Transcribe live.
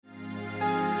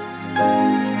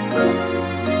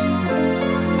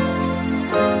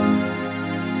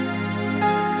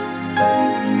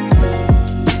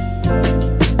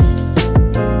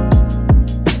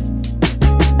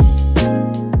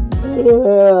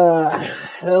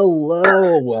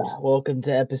Hello. Welcome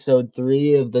to episode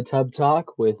 3 of the Tub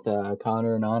Talk with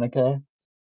Connor and Onika.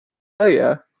 Oh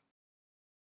yeah.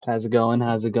 How's it going?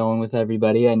 How's it going with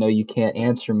everybody? I know you can't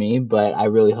answer me, but I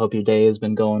really hope your day has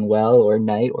been going well, or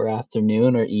night, or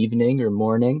afternoon, or evening, or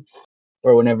morning,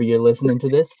 or whenever you're listening to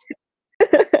this.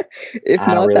 If I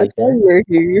don't not, really that's why we're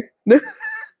here.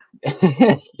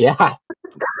 care. Yeah,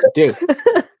 dude,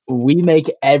 we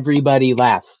make everybody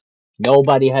laugh.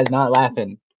 Nobody has not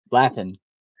laughing.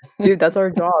 Dude, that's our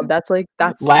job. That's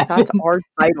Laughing. our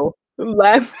title.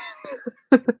 Laugh.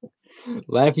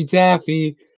 Laffy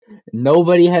Taffy.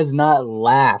 Nobody has not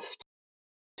laughed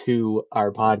to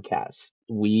our podcast.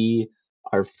 We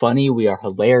are funny. We are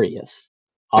hilarious.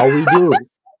 All we do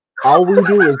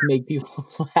is make people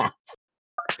laugh.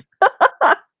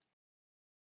 I'm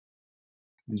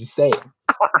just saying.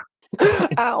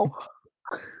 Ow.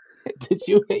 Did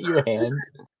you hit your hand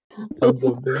on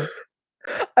something?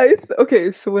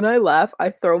 Okay, so when I laugh, I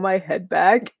throw my head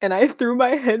back, and I threw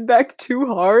my head back too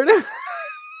hard.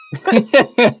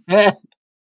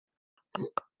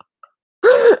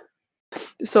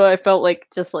 So I felt like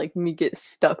just like me get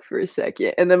stuck for a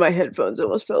second, and then my headphones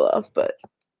almost fell off, but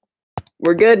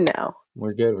we're good now.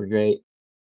 We're good. We're great.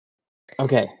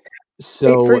 Okay, Hey,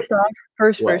 so first off,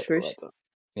 first.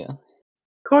 yeah.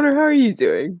 Connor, how are you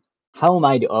doing? How am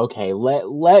I doing? Okay,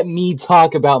 let me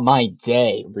talk about my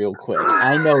day real quick.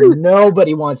 I know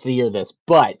nobody wants to hear this,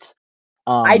 but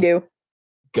I do.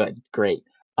 Good, great.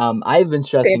 I've been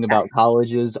stressing about Fantastic.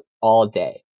 colleges all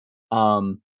day.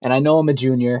 And I know I'm a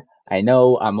junior. I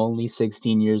know I'm only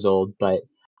 16 years old, but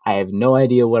I have no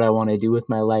idea what I want to do with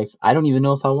my life. I don't even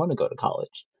know if I want to go to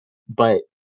college. But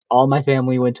all my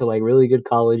family went to like really good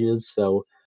colleges, so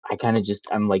I kind of just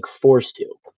I'm like forced to.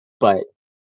 But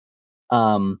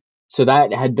so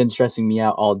that had been stressing me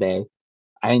out all day.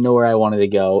 I didn't know where I wanted to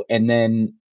go. And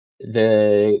then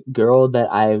the girl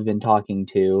that I've been talking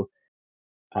to,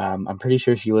 I'm pretty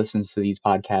sure she listens to these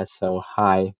podcasts, so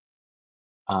hi.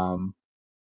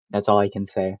 That's all I can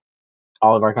say.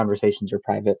 All of our conversations are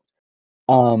private.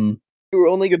 You were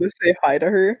only gonna say hi to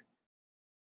her.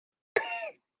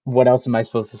 What else am I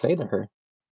supposed to say to her?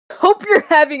 Hope you're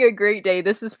having a great day.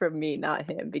 This is from me, not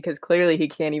him, because clearly he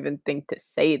can't even think to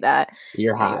say that.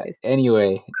 You're hot. Anyways.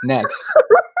 Anyway, next.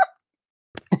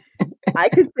 I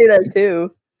could say that too.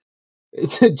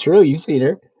 It's true, you've seen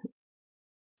her.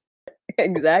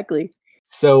 Exactly.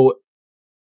 So,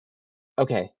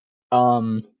 okay.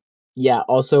 Yeah,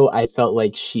 also I felt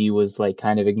like she was like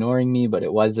kind of ignoring me, but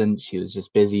it wasn't. She was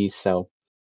just busy, so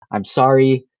I'm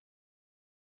sorry.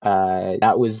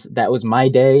 That was my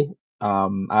day. I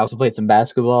also played some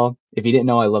basketball. If you didn't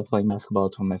know, I love playing basketball.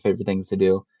 It's one of my favorite things to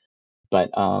do. But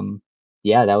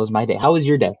yeah, that was my day. How was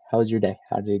your day? How was your day?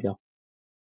 How did it go?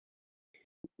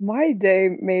 My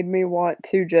day made me want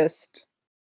to just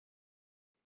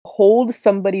hold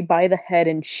somebody by the head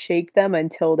and shake them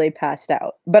until they passed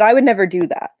out. But I would never do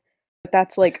that. But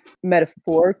that's like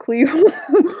metaphorically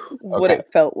what Okay. it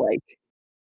felt like.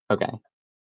 Okay.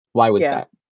 Why was Yeah.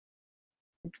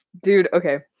 that? Dude,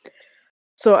 okay.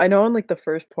 So I know on like the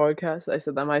first podcast I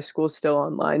said that my school's still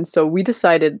online. So we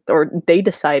decided, or they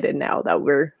decided now that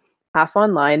we're half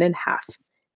online and half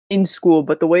in school.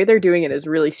 But the way they're doing it is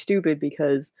really stupid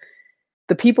because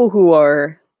the people who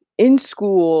are in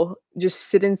school just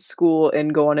sit in school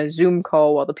and go on a Zoom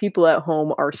call while the people at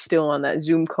home are still on that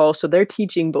Zoom call. So they're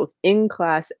teaching both in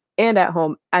class and at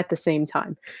home at the same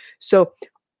time. So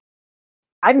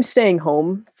I'm staying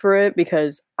home for it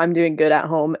because I'm doing good at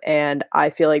home and I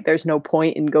feel like there's no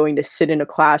point in going to sit in a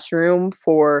classroom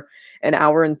for an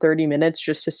hour and 30 minutes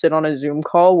just to sit on a Zoom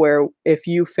call where if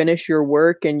you finish your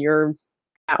work and you're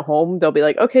at home, they'll be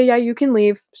like, "Okay, yeah, you can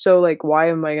leave." So like why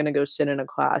am I going to go sit in a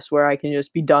class where I can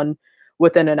just be done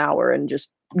within an hour and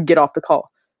just get off the call?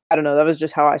 I don't know, that was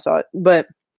just how I saw it. But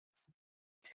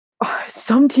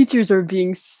some teachers are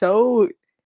being so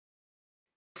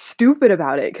stupid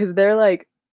about it cuz they're like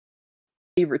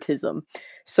favoritism.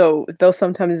 So they'll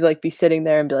sometimes like be sitting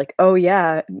there and be like, "Oh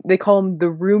yeah," they call them the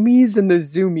roomies and the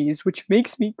zoomies, which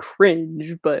makes me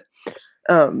cringe. But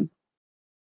um,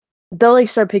 they'll like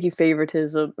start picking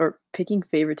favoritism or picking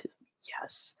favoritism.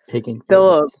 Yes, Picking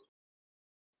they'll favorites.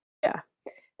 yeah,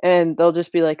 and they'll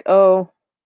just be like, "Oh,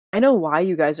 I know why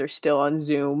you guys are still on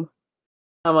Zoom."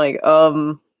 I'm like,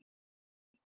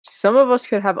 some of us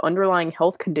could have underlying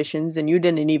health conditions and you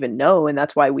didn't even know, and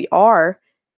that's why we are.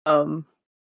 Um,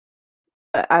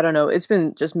 I don't know, it's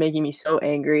been just making me so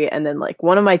angry, and then, like,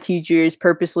 one of my teachers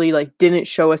purposely, like, didn't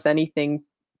show us anything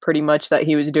pretty much that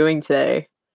he was doing today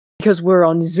because we're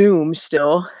on Zoom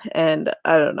still, and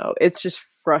I don't know, it's just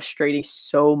frustrating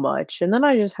so much. And then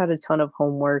I just had a ton of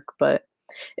homework, but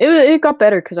it got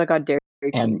better because I got Dairy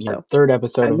Queen. And your So third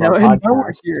episode and of our now we're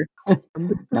podcast. here.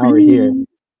 Number Now we're here.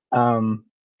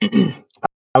 3.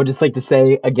 I would just like to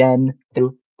say again,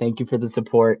 thank you for the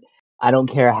support. I don't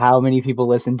care how many people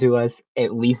listen to us.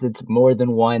 At least it's more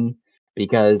than one,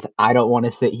 because I don't want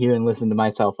to sit here and listen to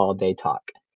myself all day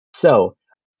talk. So,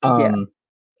 Yeah,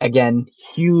 again,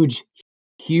 huge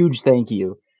thank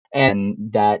you. And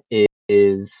that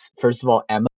is first of all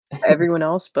Emma. everyone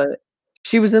else, but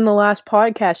she was in the last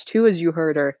podcast too, as you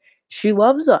heard her. She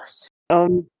loves us.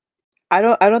 I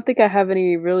don't think I have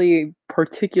any really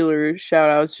particular shout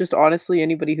outs, just honestly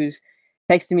anybody who's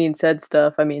texted me and said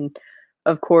stuff. I mean,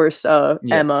 of course, Yeah.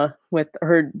 Emma with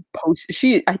her post,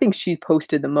 I think she's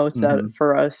posted the most out Mhm.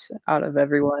 for us out of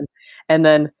everyone. And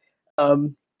then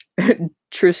um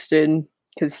Tristan,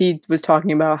 because he was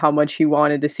talking about how much he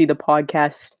wanted to see the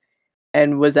podcast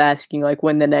and was asking like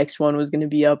when the next one was gonna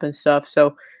be up and stuff.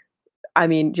 So I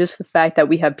mean, just the fact that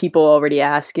we have people already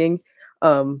asking.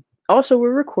 Also,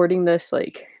 we're recording this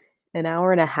like an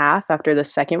hour and a half after the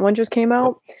second one just came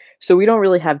out. So we don't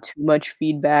really have too much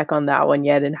feedback on that one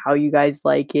yet and how you guys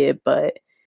like it, but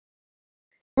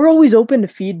we're always open to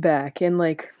feedback. And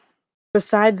like,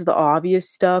 besides the obvious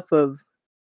stuff of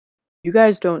you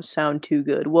guys don't sound too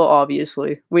good. Well,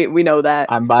 obviously, we know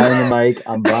that. I'm buying a mic.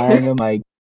 I'm buying a mic.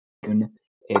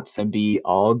 It's gonna be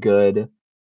all good.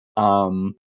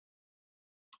 Um,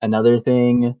 Another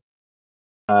thing,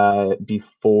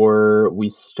 before we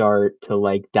start to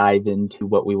like dive into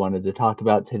what we wanted to talk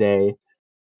about today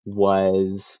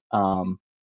was, what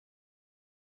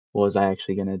was I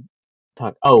actually gonna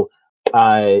talk? Oh,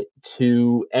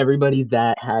 to everybody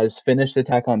that has finished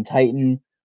Attack on Titan,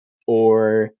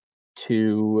 or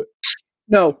to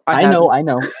No, I I haven't.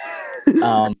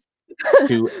 know,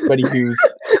 to everybody who's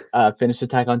finished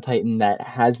Attack on Titan that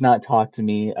has not talked to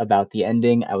me about the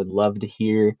ending, I would love to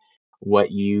hear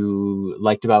what you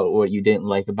liked about it, what you didn't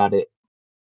like about it.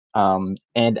 And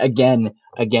again,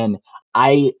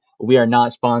 I we are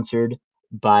not sponsored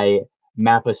by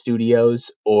Mappa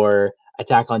Studios or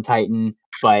Attack on Titan,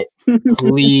 but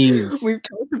please, We've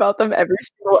talked about them every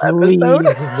single episode.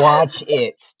 please watch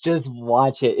it. Just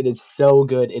watch it. It is so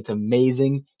good. It's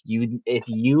amazing.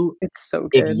 It's so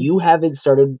If good. you haven't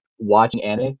started watching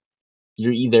anime,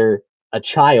 you're either a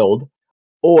child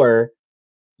or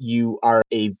you are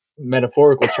a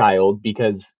metaphorical child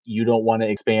because you don't want to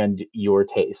expand your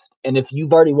taste. And if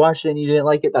you've already watched it and you didn't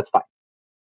like it, that's fine.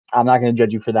 I'm not going to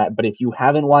judge you for that. But if you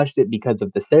haven't watched it because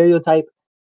of the stereotype,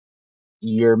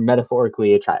 you're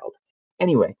metaphorically a child.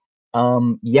 Anyway,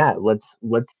 yeah, let's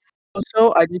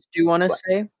Also, I just do wanna what?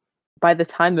 say, by the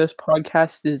time this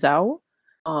podcast is out,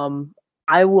 um,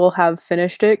 I will have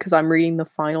finished it because 'cause I'm reading the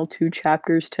final 2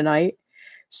 chapters tonight.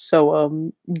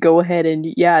 So, go ahead and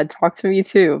yeah, talk to me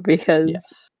too because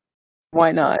Yes,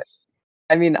 why not? yes.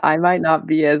 I mean, I might not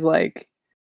be as, like,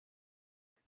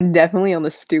 definitely on the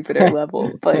stupider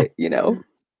level, but, you know.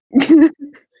 All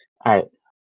right,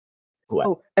 what?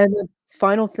 Oh, and then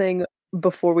final thing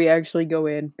before we actually go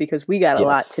in, because we got a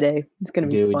lot Yes, today, it's gonna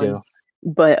we be do, we fun, do.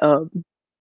 but, I'm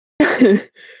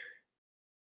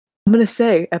gonna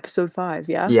say episode 5,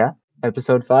 yeah? Yeah,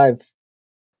 episode 5,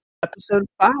 Episode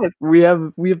 5. We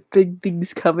have big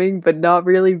things coming, but not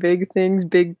really big things.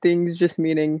 Big things just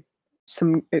meaning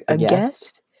I a guess.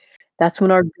 guest. That's when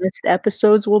our guest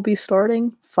episodes will be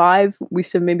starting. 5, we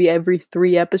said maybe every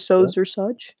 3 Yep. episodes or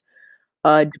such,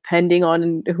 depending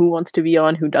on who wants to be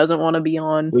on, who doesn't wanna be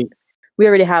on. We We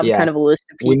already have Yeah. kind of a list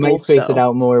of We might people, space it so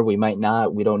out more, we might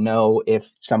not, we don't know.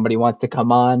 If somebody wants to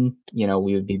come on, we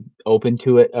would be open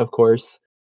to it, of course.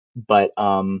 But,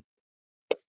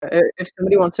 if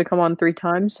somebody wants to come on 3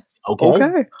 times, okay,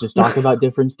 okay. just talk about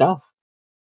different stuff.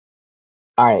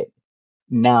 Alright,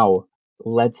 now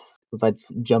let's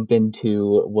jump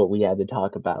into what we had to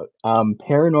talk about.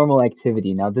 Paranormal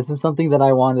activity. Now, this is something that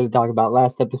I wanted to talk about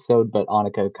last episode, but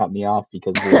Annika cut me off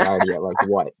because we were already at, like,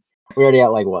 what? We're already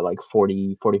at, like, what, like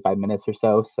 45 minutes or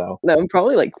so. No, I'm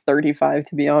probably like 35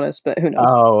 to be honest, but who knows?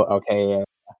 Oh, okay, yeah.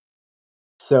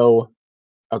 So,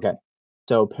 okay.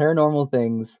 So paranormal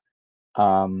things.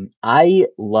 I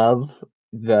love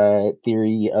the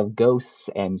theory of ghosts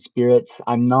and spirits.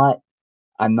 I'm not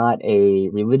a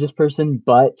religious person,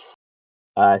 but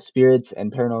spirits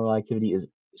and paranormal activity is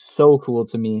so cool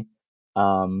to me.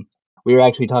 Um, we were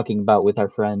actually talking about with our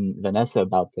friend Vanessa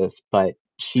about this, but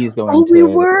she's going Oh, we to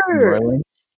New were! Orleans.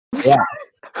 Yeah,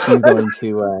 she's going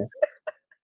to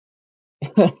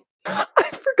I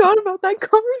forgot about that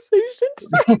conversation.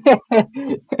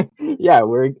 yeah,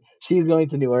 she's going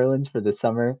to New Orleans for the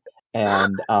summer,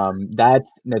 and that's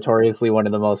notoriously one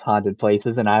of the most haunted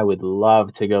places, and I would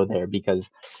love to go there because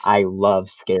I love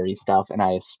scary stuff, and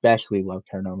I especially love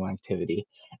paranormal activity.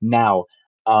 Now,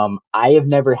 I have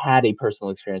never had a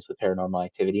personal experience with paranormal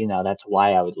activity. Now, that's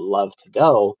why I would love to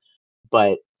go,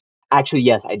 but actually,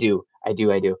 yes, I do.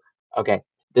 Okay,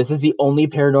 this is the only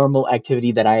paranormal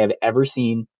activity that I have ever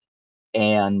seen,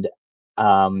 and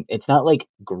it's not like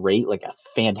great, like a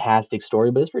fantastic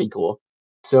story, but it's pretty cool.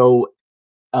 So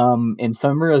in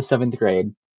summer of 7th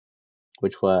grade,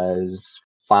 which was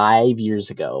 5 years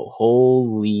ago,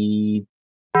 holy,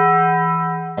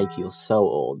 I feel so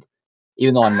old,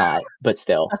 even though I'm not, but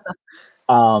still.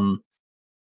 Um,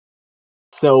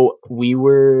 so we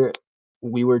were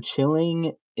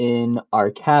chilling in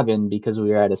our cabin because we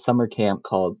were at a summer camp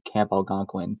called Camp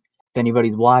Algonquin. If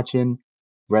anybody's watching,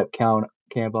 rep count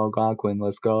Camp Algonquin,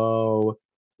 let's go.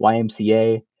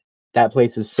 YMCA. That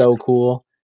place is so cool.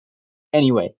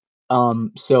 Anyway,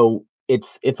 so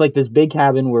it's like this big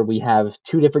cabin where we have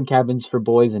 2 different cabins for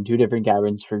boys and 2 different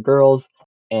cabins for girls,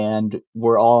 and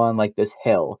we're all on, like, this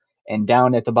hill, and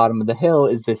down at the bottom of the hill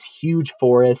is this huge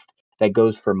forest that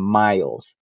goes for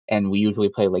miles, and we usually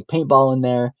play, like, paintball in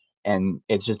there, and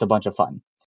it's just a bunch of fun.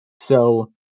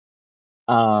 So,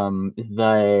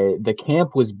 the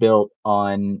camp was built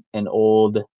on an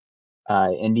old,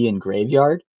 Indian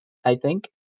graveyard, I think,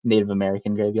 Native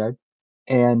American graveyard,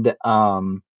 and,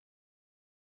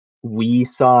 we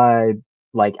saw,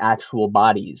 like, actual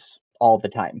bodies all the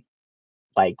time,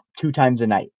 like, 2 times a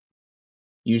night,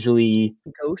 usually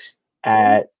Ghost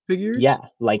at figures? yeah,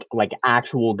 like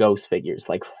actual ghost figures,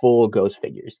 like full ghost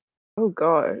figures, Oh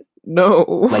god.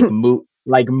 No.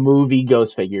 like movie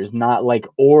ghost figures, not like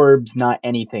orbs, not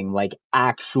anything, like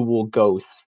actual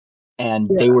ghosts, and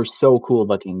they Yeah. were so cool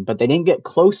looking, but they didn't get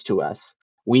close to us.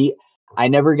 We I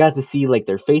never got to see, like,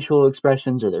 their facial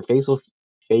expressions or their facial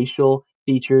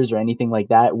features or anything like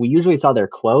that. We usually saw their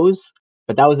clothes,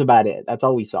 but that was about it. That's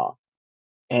all we saw.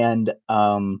 And,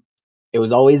 it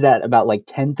was always at about, like,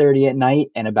 10:30 at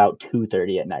night and about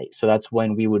 2:30 at night. So that's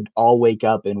when we would all wake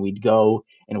up and we'd go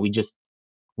and we just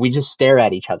stare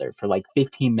at each other for, like,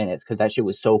 15 minutes because that shit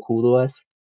was so cool to us,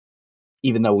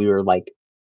 even though we were, like,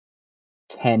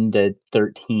 10 to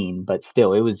 13, but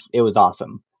still, it was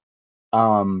awesome.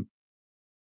 Um,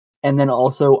 and then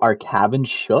also our cabin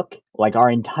shook, like, our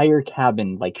entire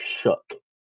cabin, like, shook.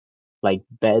 Like,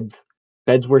 beds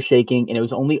were shaking, and it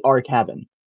was only our cabin.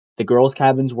 The girls'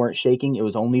 cabins weren't shaking, it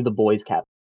was only the boys' cabin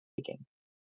shaking,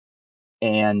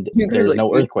 and You guys, there's like, no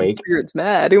made some earthquake, spirits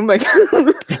mad. Oh my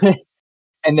god.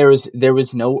 and there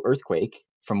was no earthquake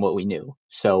from what we knew.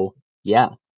 So, yeah,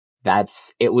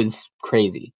 it was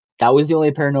crazy. That was the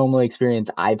only paranormal experience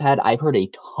I've had. I've heard a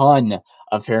ton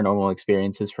of paranormal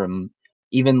experiences from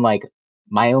even, like,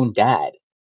 my own dad,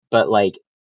 but, like,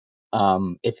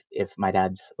 if my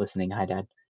dad's listening, hi, dad.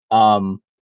 Um,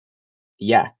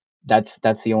 yeah, that's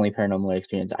the only paranormal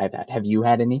experience I've had. Have you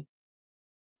had any?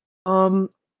 Um,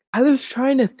 I was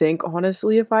trying to think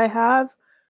honestly if I have.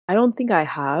 I don't think I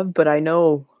have, but I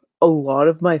know a lot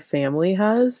of my family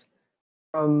has.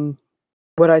 Um,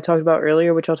 what I talked about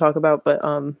earlier, which I'll talk about, but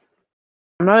I'm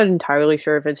not entirely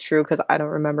sure if it's true because I don't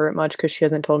remember it much because she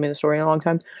hasn't told me the story in a long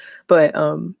time. But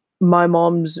my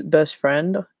mom's best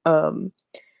friend,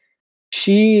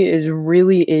 she is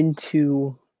really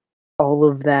into all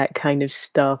of that kind of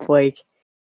stuff, like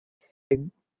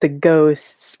the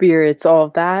ghosts, spirits, all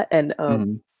of that. And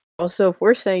Mhm. also, if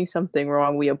we're saying something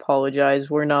wrong, we apologize.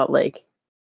 We're not like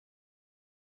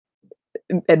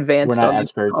We're advanced not on this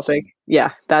experts. topic.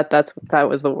 Yeah, that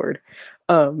was the word.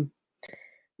 Um,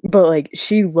 but like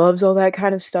she loves all that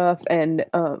kind of stuff, and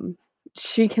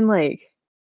she can like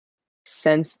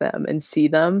sense them and see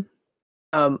them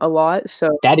a lot.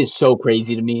 So That is so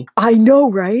crazy to me. I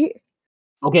know, right?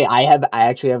 Okay, I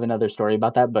actually have another story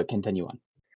about that, but continue on.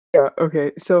 Yeah.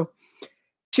 Okay. So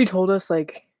she told us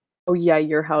like, "Oh yeah,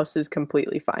 your house is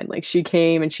completely fine." Like she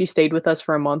came and she stayed with us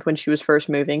for a month when she was first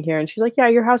moving here and she's like, "Yeah,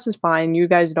 your house is fine. You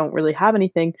guys don't really have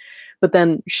anything." But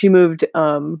then she moved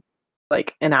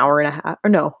like an hour and a half or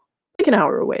no, like an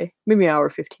hour away, maybe an hour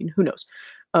 15, who knows.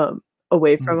 Um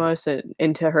away from Mhm. us and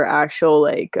into her actual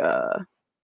like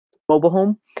mobile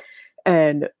home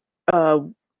and uh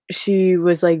she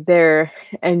was like there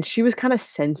and she was kind of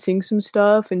sensing some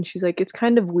stuff and she's like it's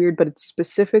kind of weird but it's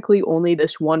specifically only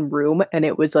this one room and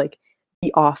it was like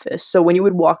the office. So when you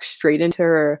would walk straight into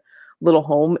her little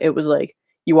home, it was like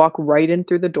you walk right in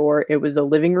through the door, it was a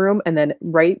living room, and then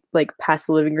right like past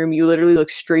the living room you literally look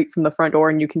straight from the front door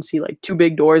and you can see like two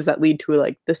big doors that lead to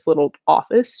like this little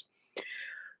office.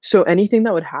 So anything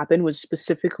that would happen was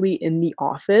specifically in the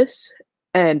office,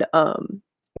 and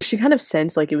she kind of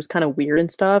sensed like it was kind of weird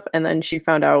and stuff, and then she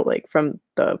found out like from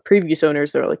the previous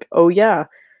owners, they're like, "Oh yeah,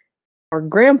 our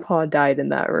grandpa died in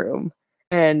that room."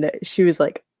 And she was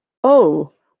like,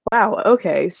 "Oh, wow,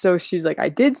 okay." So she's like, "I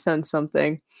did sense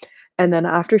something." And then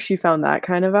after she found that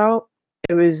kind of out,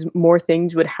 it was more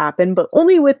things would happen, but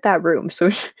only with that room. So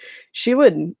she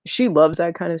loves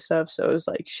that kind of stuff, so it was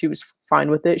like she was fine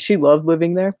with it. She loved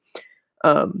living there.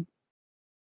 Um,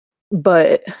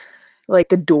 but like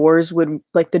the door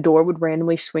would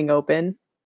randomly swing open.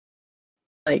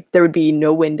 Like there would be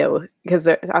no window because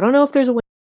I don't know if there's a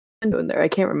window in there. I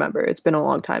can't remember. It's been a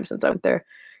long time since I went there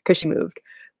because she moved.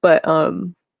 But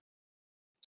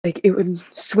like it would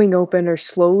swing open or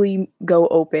slowly go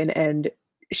open, and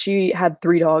she had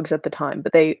 3 dogs at the time,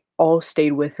 but they all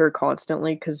stayed with her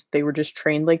constantly because they were just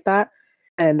trained like that.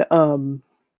 And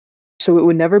so it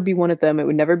would never be one of them, it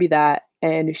would never be that.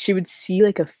 And she would see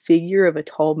like a figure of a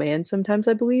tall man sometimes,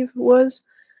 I believe it was.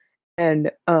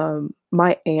 And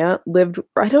my aunt lived,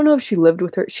 I don't know if she lived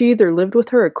with her. She either lived with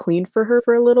her or cleaned for her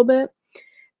for a little bit.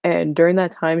 And during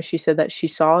that time she said that she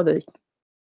saw the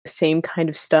same kind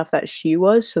of stuff that she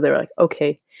was, so they're like,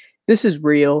 "Okay, this is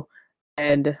real."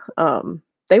 And,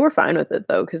 they were fine with it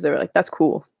though, because they were like, "That's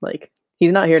cool, like,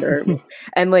 he's not here to hurt me."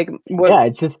 And, like, Yeah,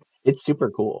 it's super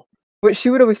cool. what she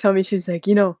would always tell me, she's like,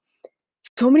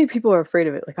 so many people are afraid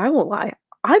of it." Like, I won't lie,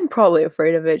 I'm probably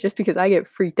afraid of it just because I get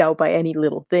freaked out by any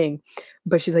little thing.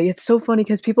 But she's like, "It's so funny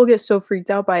because people get so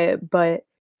freaked out by it, but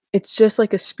it's just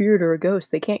like a spirit or a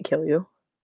ghost, they can't kill you."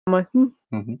 I'm like, "Hmm."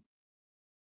 Mhm.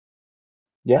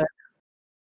 Yeah. But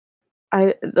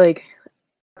I like,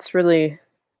 that's really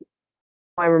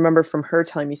I remember from her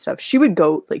telling me stuff. She would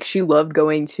go like, she loved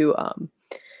going to,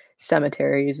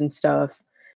 cemeteries and stuff.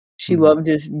 She Mhm. loved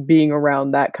just being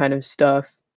around that kind of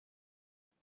stuff.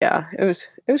 Yeah, it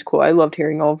was cool. I loved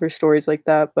hearing all of her stories like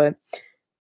that, but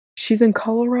she's in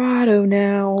Colorado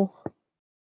now.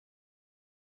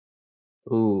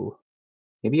 Ooh,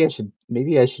 maybe I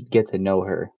should get to know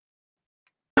her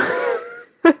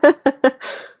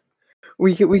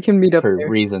We can meet up for there.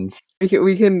 reasons. We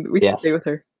can Yes. stay with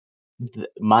her.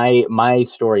 My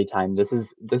story time. This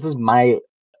is my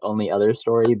only other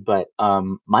story, but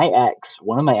my ex,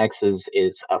 one of my exes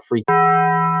is a freak.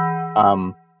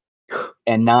 Um,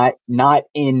 and not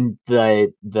in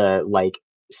the like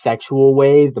sexual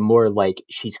way, the more like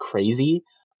she's crazy,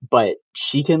 but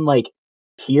she can like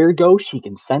hear ghosts, she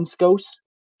can sense ghosts,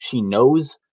 she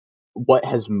knows what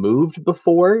has moved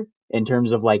before in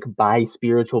terms of like by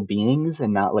spiritual beings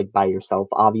and not like by yourself,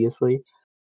 obviously.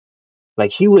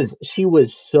 Like she was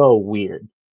so weird.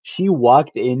 She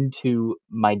walked into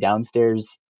my downstairs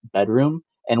bedroom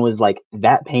and was like,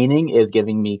 "That painting is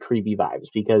giving me creepy vibes,"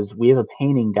 because we have a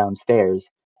painting downstairs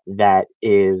that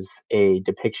is a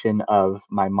depiction of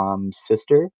my mom's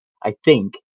sister, I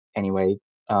think. Anyway,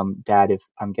 dad, if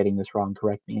I'm getting this wrong,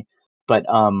 correct me. But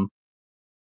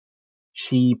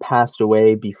she passed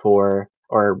away before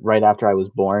or right after I was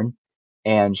born,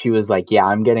 and she was like, "Yeah,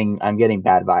 I'm getting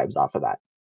bad vibes off of that."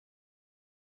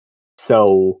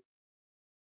 So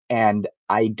and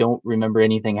I don't remember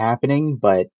anything happening,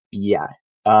 but yeah.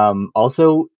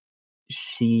 Also,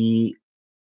 she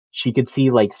she could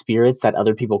see like spirits that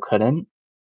other people couldn't,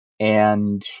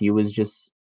 and she was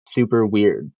just super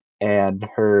weird. And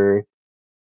her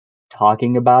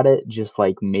talking about it just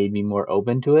like made me more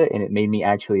open to it, and it made me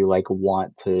actually like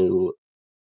want to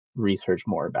research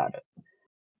more about it.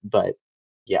 But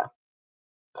yeah,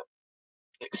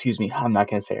 excuse me, I'm not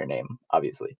gonna say her name,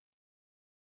 obviously.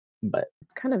 But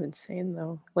It's kind of insane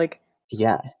though, like,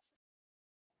 yeah,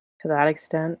 to that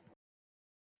extent.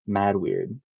 mad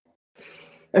weird.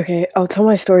 Okay, I'll tell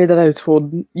my story that I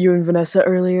told you and Vanessa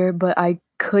earlier, but I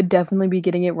could definitely be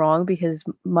getting it wrong because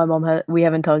my mom had we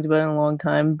haven't talked about it in a long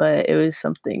time, but it was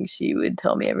something she would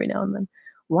tell me every now and then.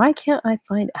 Why can't I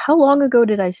find how long ago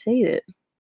did I say it?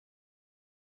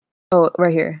 Oh,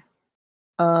 right here.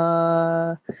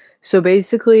 Uh, so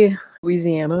basically,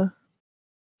 Louisiana.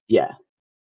 Yeah.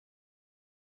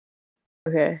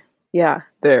 Okay, yeah,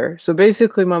 there. So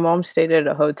basically, my mom stayed at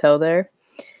a hotel there,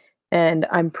 and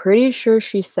I'm pretty sure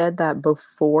she said that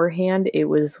beforehand it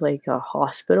was like a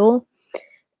hospital.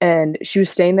 And she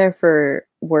was staying there for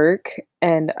work,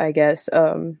 and I guess,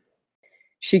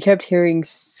 she kept hearing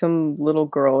some little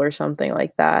girl or something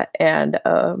like that, and,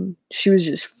 she was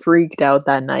just freaked out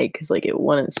that night because like, it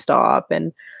wouldn't stop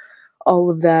and all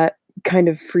of that kind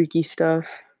of freaky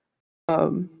stuff.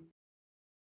 Um,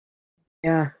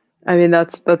 yeah. I mean,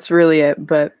 that's really it,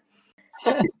 but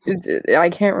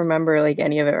I can't remember, like,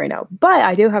 any of it right now, but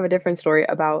I do have a different story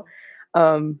about,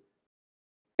 um,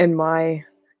 in my,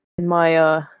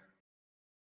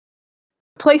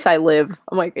 place I live.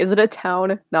 I'm like, is it a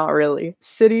town? Not really.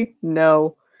 City?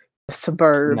 No.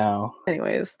 Suburbs. No.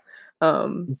 Anyways,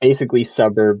 Basically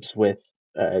suburbs with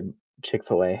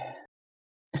Chick-fil-A.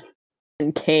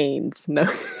 and Canes.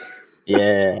 No.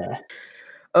 Yeah.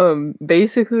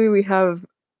 Basically we have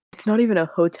it's not even a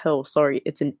hotel, sorry,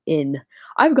 it's an inn.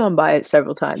 I've gone by it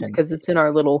several times Can because it's in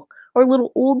our little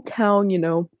old town,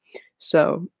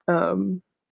 So,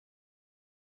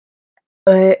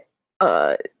 but,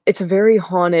 it's a very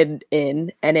haunted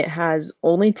inn, and it has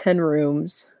only 10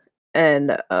 rooms,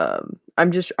 and,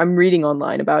 I'm reading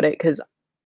online about it because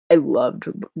I loved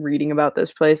reading about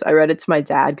this place. I read it to my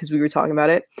dad because we were talking about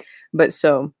it. But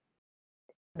so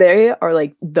they are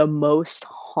like the most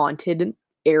haunted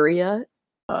area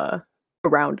uh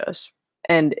around us.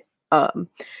 And not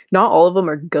all of them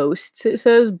are ghosts, it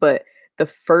says, but the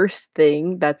first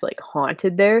thing that's like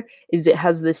haunted there is it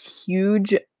has this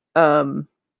huge um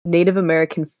Native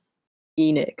American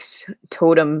phoenix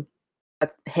totem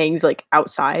that hangs like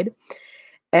outside.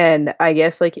 And I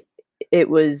guess like it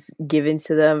was given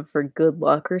to them for good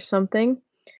luck or something.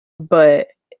 But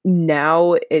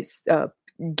now it's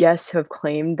guests have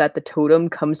claimed that the totem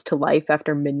comes to life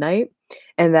after midnight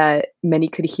and that many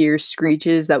could hear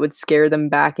screeches that would scare them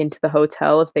back into the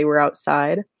hotel if they were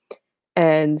outside.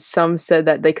 And some said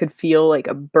that they could feel like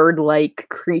a bird-like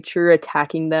creature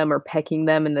attacking them or pecking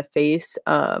them in the face.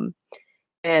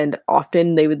 And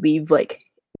often they would leave like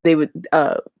they would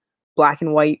black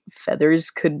and white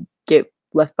feathers could get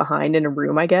left behind in a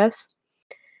room, I guess.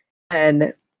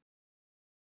 And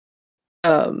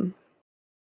um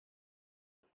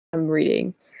I'm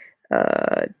reading.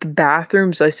 The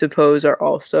bathrooms, I suppose, are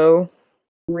also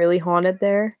really haunted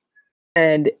there.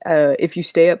 And if you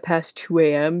stay up past 2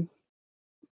 a.m.,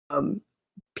 um,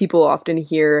 people often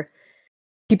hear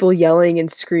people yelling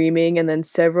and screaming, and then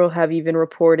several have even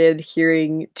reported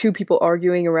hearing two people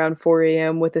arguing around 4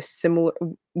 a.m. with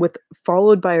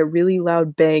followed by a really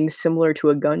loud bang similar to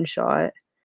a gunshot.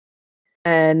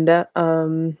 And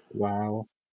Wow.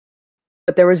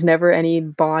 but there was never any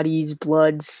bodies,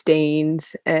 blood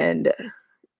stains, and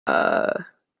uh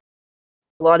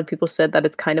a lot of people said that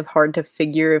it's kind of hard to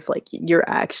figure if like you're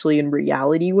actually in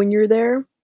reality when you're there.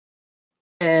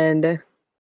 And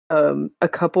a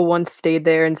couple once stayed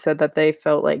there and said that they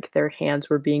felt like their hands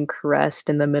were being caressed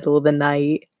in the middle of the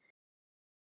night.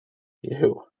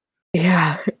 Ew.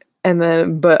 Yeah. And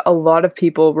then but a lot of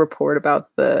people report about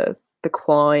the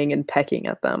clawing and pecking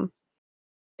at them.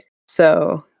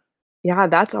 So, yeah,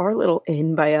 that's our little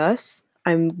inn by us.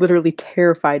 I'm literally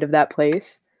terrified of that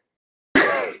place.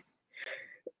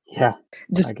 Yeah, I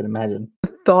Just can imagine.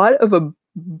 thought of a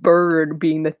bird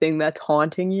being the thing that's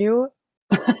haunting you.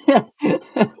 For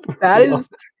That real. is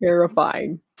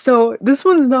terrifying. So, this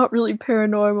one's not really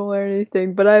paranormal or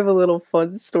anything, but I have a little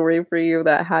fun story for you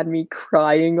that had me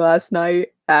crying last night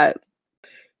at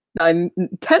 10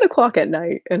 o'clock at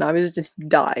night, and I was just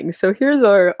dying. So here's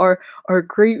our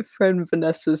great friend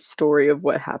Vanessa's story of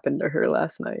what happened to her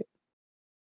last night.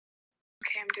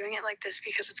 Okay, I'm doing it like this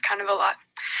because it's kind of a lot.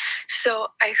 So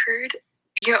I heard,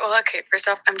 yeah, well, okay, first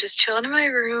off, I'm just chilling in my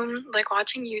room, like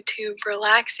watching YouTube,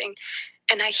 relaxing,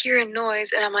 and I hear a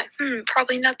noise, and I'm like,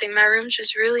 probably nothing. My room's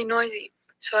just really noisy.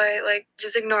 So I like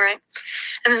just ignore it.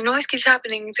 And the noise keeps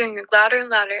happening, it's getting louder and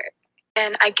louder.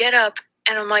 And I get up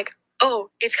and I'm like, oh,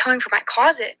 it's coming from my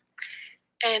closet.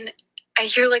 And I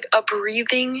hear like a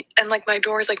breathing and like my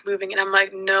door is like moving and I'm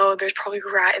like, no, there's probably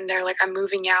a rat in there, like I'm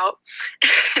moving out.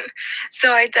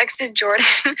 So I texted Jordan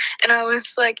and I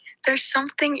was like, there's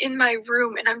something in my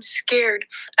room and I'm scared.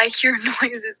 I hear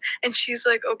noises. And she's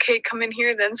like, okay, come in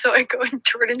here then. So I go in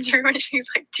Jordan's room and she's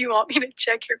like, do you want me to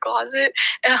check your closet?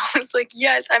 And I was like,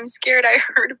 yes, I'm scared. I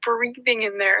heard breathing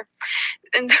in there.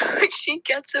 And so she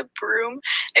gets a broom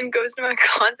and goes to my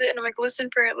closet and I'm like, listen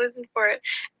for it, listen for it.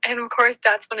 And of course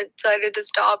that's when it decided to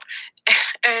stop.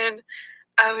 And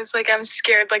I was like, I'm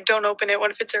scared, like don't open it.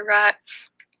 What if it's a rat?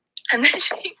 And then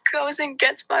she goes and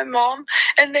gets my mom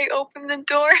and they open the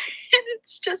door and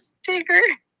it's just Tigger.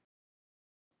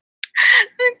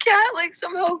 The cat, like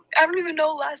somehow, I don't even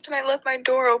know last time I left my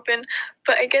door open,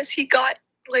 but I guess he got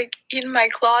like in my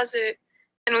closet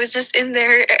and was just in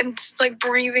there and like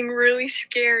breathing really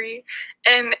scary.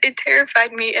 And it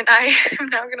terrified me and I am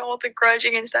now gonna hold a grudge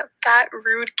against that fat,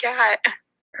 rude cat.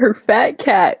 Her fat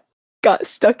cat got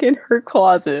stuck in her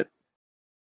closet.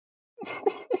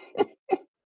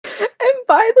 And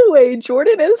by the way,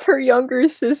 Jordan is her younger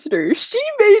sister. She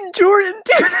made Jordan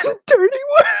do the dirty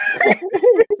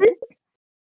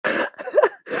work.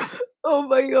 Oh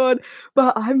my god.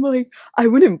 But I'm like, I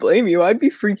wouldn't blame you. I'd be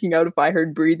freaking out if I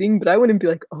heard breathing, but I wouldn't be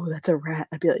like, oh, that's a rat.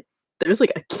 I'd be like, there's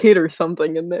like a kid or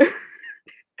something in there.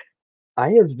 I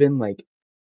have been like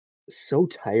so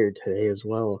tired today as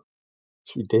well.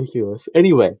 It's ridiculous.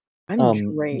 Anyway, I'm this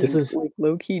drained, is like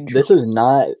low key drained. this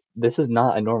is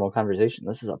not a normal conversation.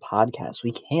 This is a podcast.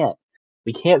 We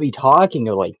can't be talking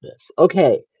like this.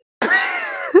 Okay.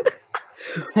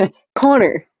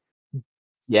 Connor,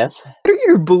 Yes. what are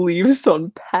your beliefs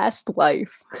on past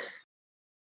life?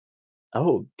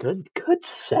 Oh, good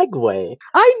segue.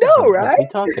 I We're know, supposed to right? be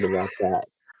talking about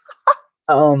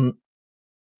that.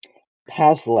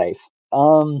 Past life.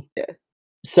 Yeah.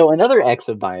 So another ex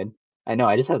of mine. I know.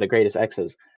 I just have the greatest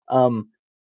exes.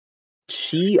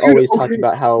 She Dude, always talks okay,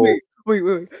 about how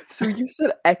wait. So you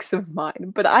said ex of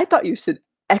mine, but I thought you said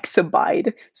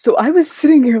exabide. So I was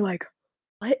sitting here like,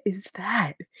 what is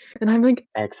that? And I'm like,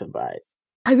 exabyte.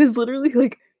 I was literally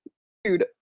like, dude,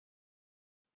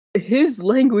 his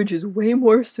language is way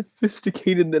more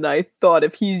sophisticated than I thought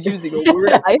if he's using a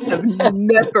word I have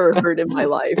never heard in my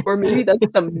life. Or maybe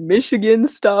that's some Michigan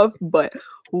stuff, but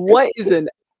what is an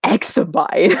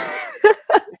exabyte?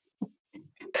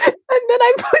 And then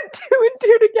I put two and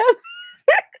two together.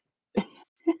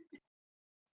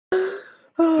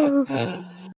 Oh,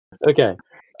 Okay.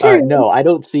 carry on. No, I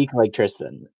don't speak like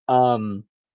Tristan.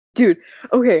 Dude,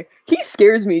 okay, he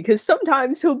scares me because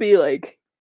sometimes he'll be like,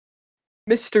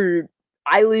 Mr.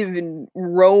 I live in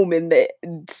Rome in the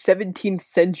 17th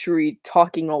century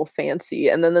talking all fancy.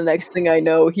 And then the next thing I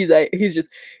know, he's just,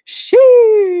 sheesh.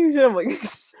 And I'm like,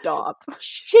 stop.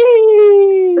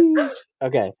 Sheesh.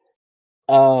 Okay.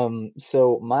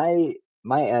 So my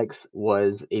ex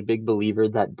was a big believer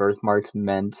that birthmarks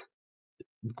meant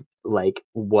like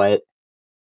what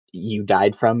you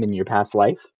died from in your past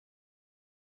life.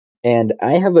 And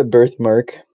I have a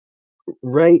birthmark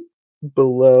right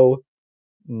below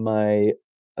my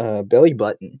belly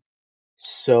button.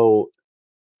 So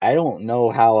I don't know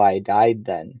how I died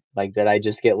then. Like, did I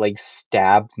just get like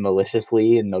stabbed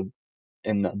maliciously in the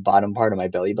bottom part of my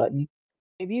belly button?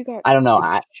 Maybe you got I don't know.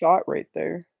 like, I shot right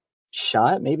there.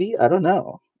 shot maybe. I don't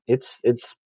know. It's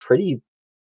pretty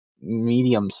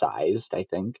medium sized, I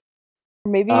think.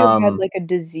 Or maybe you had Um, like a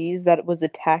disease that was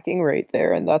attacking right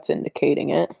there, and that's indicating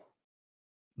it.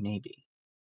 maybe.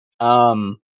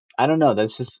 I don't know.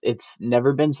 That's just it's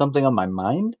never been something on my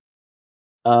mind.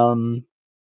 Um,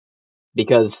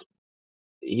 because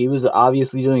he was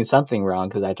obviously doing something wrong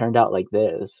because I turned out like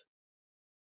this.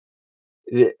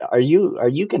 Are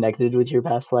you connected with your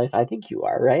past life? I think you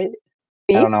are, right?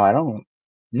 I Me? don't know. I don't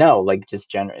No, like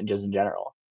just in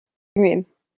general. I mean,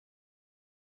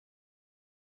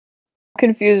 I'm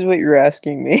confused what you're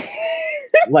asking me.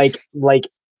 Like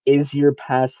is your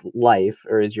past life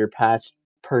or is your past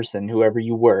person, whoever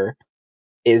you were,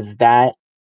 is that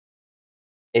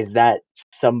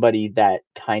somebody that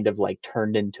kind of like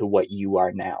turned into what you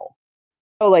are now?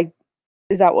 Oh, like,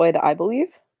 is that what I believe?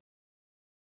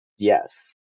 Yes.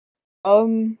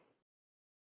 Um,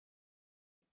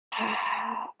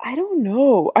 I don't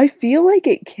know. I feel like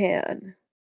it can.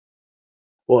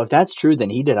 Well, if that's true, then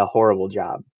he did a horrible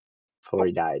job before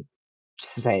he died.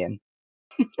 Just saying.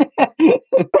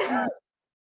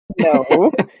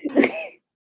 No.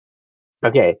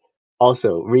 Okay.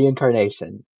 Also,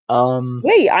 reincarnation.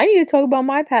 Wait, I need to talk about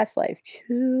my past life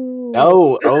too.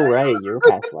 Oh, right, your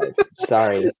past life.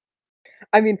 Sorry.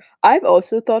 I mean, I've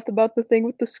also thought about the thing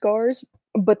with the scars,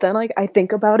 but then like I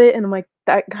think about it and I'm like,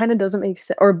 that kind of doesn't make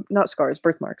sense. Or not scars,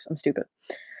 birthmarks. I'm stupid.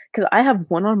 Because I have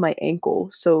one on my ankle.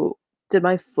 So did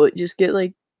my foot just get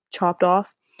like chopped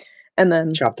off? And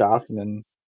then Chopped off and then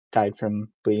died from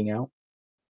bleeding out.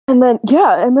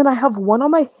 yeah, and then I have one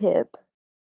on my hip.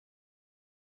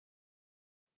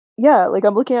 Yeah, like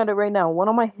I'm looking at it right now, one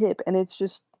on my hip, and it's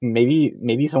just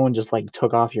Maybe someone just like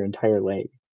took off your entire leg.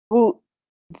 well,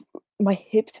 my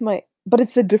hip to my but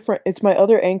it's my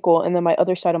other ankle and then my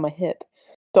other side of my hip.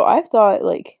 So I've thought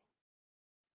like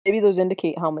maybe those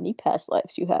indicate how many past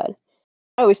lives you had.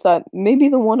 I always thought maybe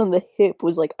the one on the hip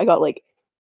was like I got like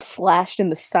slashed in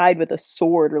the side with a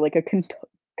sword or like a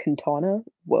katana.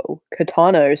 Whoa,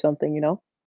 katana or something, you know?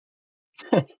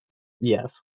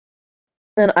 Yes.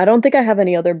 And I don't think I have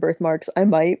any other birthmarks. I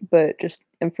might, but just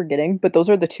am forgetting. But those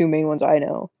are the two main ones I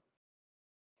know.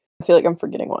 I feel like I'm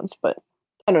forgetting ones, but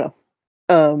I don't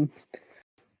know.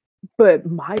 But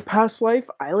my past life,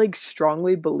 I like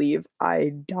strongly believe I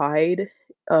died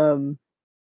um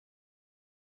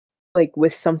like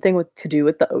with something with to do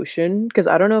with the ocean because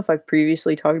I don't know if I've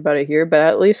previously talked about it here, but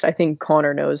at least I think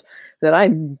Connor knows that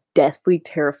I'm deathly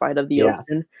terrified of the Yeah.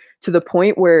 ocean to the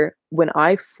point where when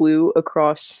I flew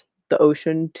across the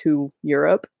ocean to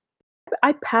Europe,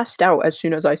 I passed out as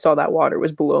soon as I saw that water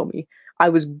was below me. I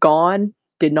was gone,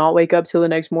 did not wake up till the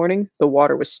next morning. The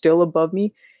water was still above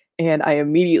me, and I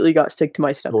immediately got sick to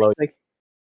my stomach. Below, Like,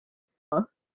 huh?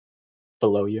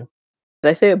 below you. Did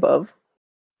I say above?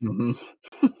 Hmm.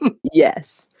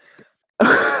 Yes.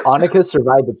 Onika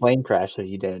survived the plane crash, so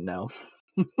you didn't know.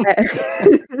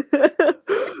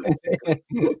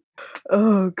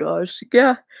 Oh gosh,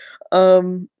 yeah. I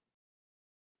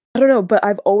don't know, but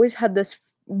I've always had this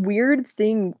weird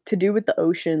thing to do with the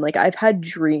ocean. Like I've had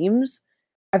dreams.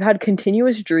 I've had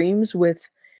continuous dreams with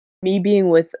me being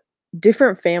with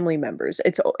different family members.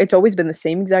 It's always been the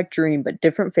same exact dream, but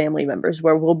different family members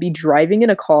where we'll be driving in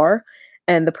a car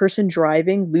and the person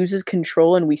driving loses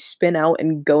control and we spin out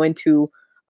and go into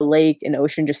a lake, an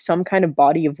ocean, just some kind of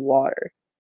body of water.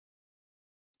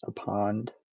 A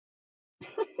pond.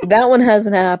 That one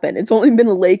hasn't happened. It's only been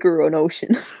a lake or an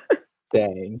ocean.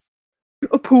 Dang.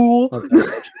 A pool. That's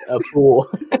unfortunate. A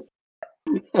pool.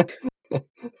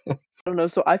 I don't know.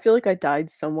 So I feel like I died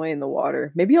some way in the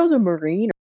water. Maybe I was a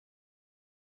marine.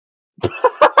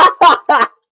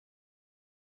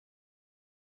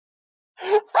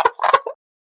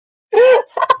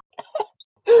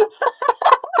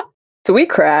 So we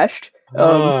crashed.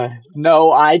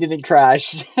 No, I didn't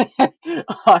crash.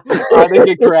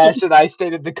 Onika crashed and I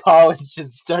stayed at the college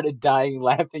and started dying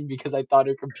laughing because I thought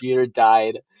her computer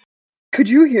died. Could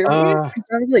you hear me? 'Cause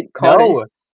I was like, No, I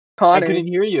Connor, couldn't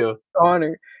hear you.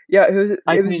 Connor. Yeah,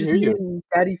 I it was couldn't just hear me you. and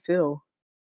Daddy Phil.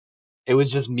 It was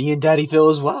just me and Daddy Phil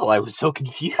as well. I was so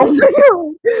confused. Oh my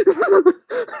god!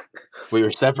 We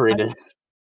were separated.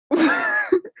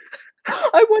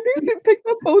 I wonder if it picked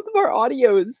up both of our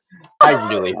audios. I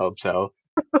really hope so.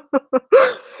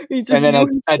 And And then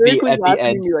you at the laughing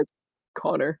end, and you're like,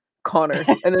 Connor,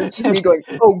 and then it's just me going,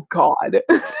 oh god.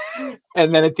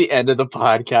 and then at the end of the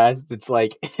podcast, it's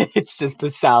like it's just the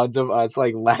sounds of us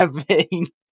like laughing.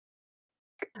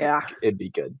 Yeah. It'd be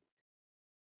good.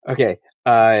 Okay,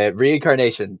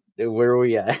 reincarnation. Where are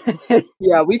we at?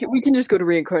 Yeah, we can just go to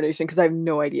reincarnation because I have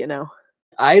no idea now.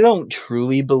 I don't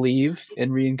truly believe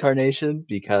in reincarnation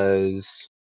because,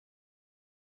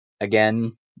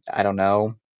 again, I don't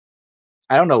know.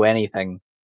 I don't know anything.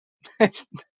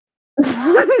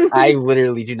 I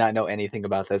literally do not know anything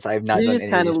about this. I have not He done just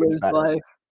any kind of research lives about it. life.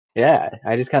 Yeah,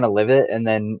 I just kind of live it, and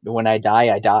then when I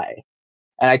die, I die.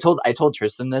 And I told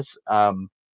Tristan this.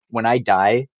 When I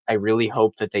die, I really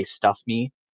hope that they stuff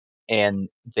me and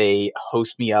they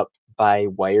host me up by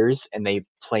wires and they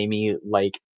play me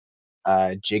like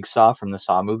Jigsaw from the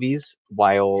Saw movies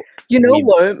while You know we.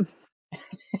 what?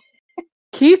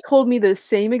 He told me the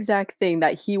same exact thing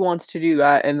that he wants to do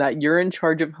that and that you're in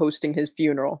charge of hosting his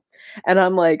funeral. And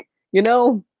I'm like, you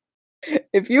know,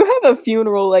 if you have a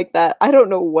funeral like that, I don't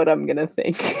know what I'm gonna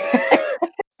think.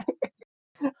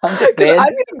 I'm just 'Cause saying,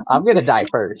 I'm gonna die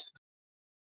first.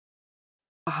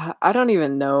 I don't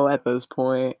even know at this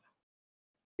point.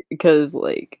 Because,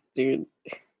 like, dude,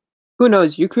 who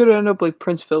knows? You could end up like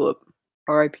Prince Philip,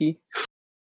 R.I.P.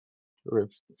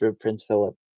 For Prince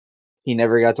Philip. He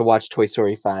never got to watch Toy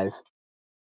Story 5.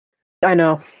 I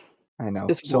know. I know. So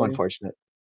Disappointing. unfortunate.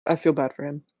 I feel bad for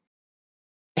him.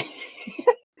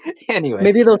 Anyway.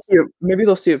 Maybe they'll see it. Maybe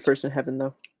they'll see it first in heaven,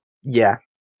 though. Yeah,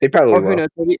 they probably Or who will.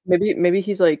 knows? Maybe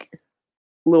he's like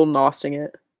little nosing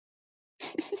it.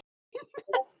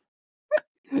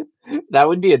 That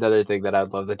would be another thing that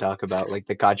I'd love to talk about, like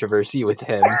the controversy with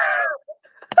him.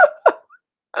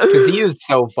 Because he is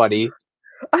so funny.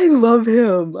 I love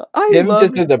him. Him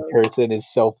just as a person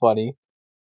is so funny.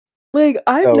 Like,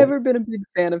 I've So- never been a big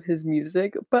fan of his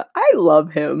music, but I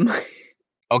love him.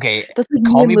 Okay, That's like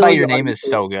Call Me and by Lil Your Name Yachty is too.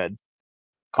 so good.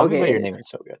 Call Me Okay, by it Your is. Name is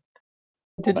so good.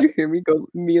 Did you hear me go?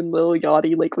 Me and Lil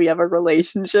Yachty, like we have a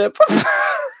relationship.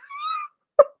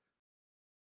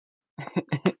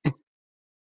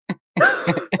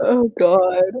 Oh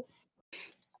god.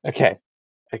 Okay.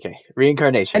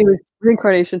 Reincarnation. Anyways,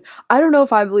 reincarnation. I don't know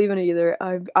if I believe in it either.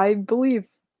 I believe.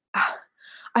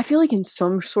 I feel like in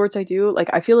some sorts I do. Like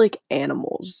I feel like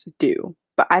animals do,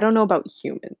 but I don't know about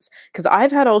humans. Because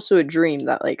I've had also a dream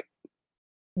that like,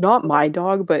 not my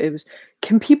dog, but it was.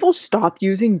 Can people stop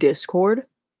using Discord?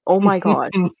 Oh my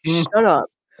god! Shut up.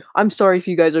 I'm sorry if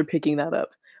you guys are picking that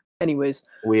up. Anyways,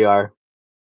 We are.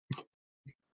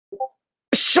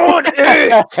 shut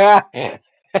it.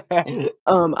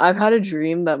 I've had a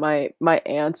dream that my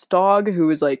aunt's dog, who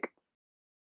was like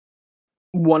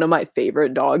one of my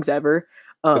favorite dogs ever,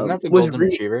 Isn't that the was golden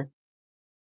retriever?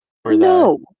 Or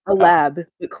no, a oh. lab,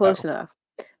 but close enough.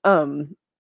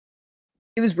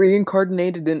 He was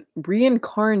reincarnated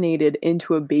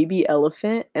into a baby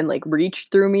elephant and like reached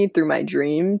through me through my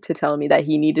dream to tell me that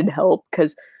he needed help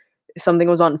because something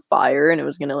was on fire and it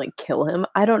was gonna like kill him.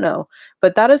 I don't know,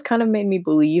 but that has kind of made me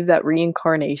believe that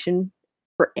reincarnation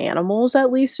for animals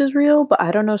at least is real, but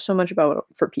I don't know so much about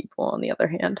for people on the other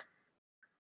hand.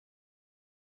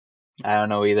 I don't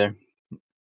know either.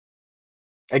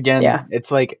 Again, Yeah.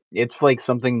 it's like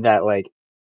something that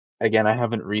again, I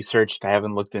haven't researched, I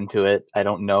haven't looked into it. I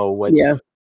don't know Yeah.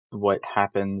 what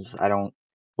happens. I don't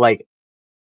like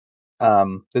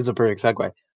this is a perfect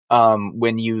segue.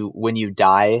 When you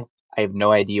die, I have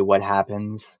no idea what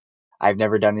happens. I've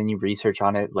never done any research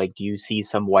on it. Like, do you see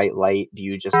some white light? Do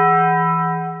you just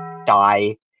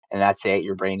die and that's it?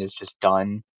 Your brain is just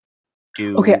done?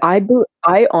 Okay, Do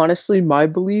I honestly my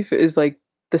belief is like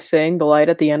the saying the light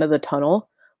at the end of the tunnel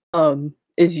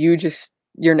is you just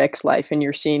your next life and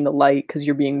you're seeing the light cuz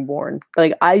you're being born.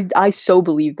 Like I so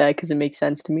believe that cuz it makes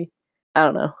sense to me. I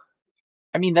don't know.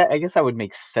 I mean that I guess that would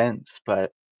make sense,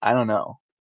 but I don't know.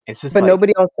 It's just But like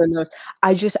nobody else knows.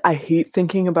 I hate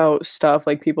thinking about stuff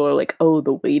like people are like, "Oh,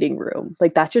 the waiting room."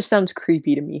 Like that just sounds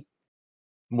creepy to me.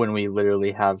 when we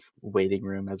literally have waiting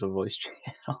room as a voice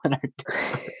channel in our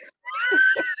Discord.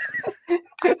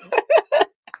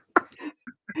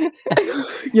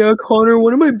 Yeah, Connor,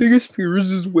 one of my biggest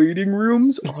fears is waiting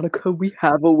rooms. Monica, we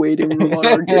have a waiting room on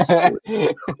our Discord.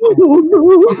 Oh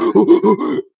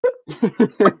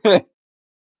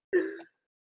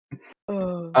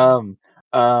no. Um, um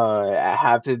I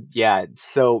have to yeah,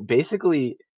 so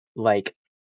basically like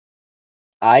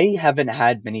I haven't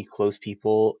had many close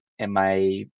people in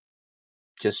my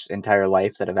just entire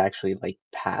life that have actually like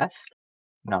passed,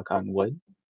 knock on wood.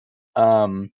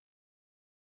 Um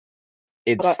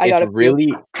I it's got a few.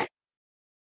 really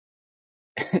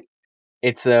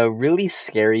it's a really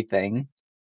scary thing,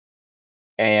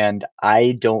 and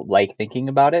I don't like thinking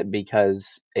about it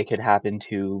because it could happen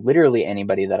to literally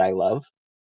anybody that I love,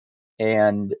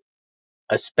 and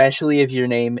especially if your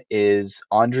name is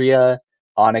Andrea,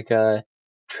 Onika,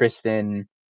 Tristan,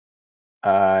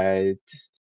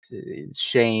 just,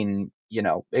 Shane,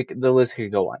 the list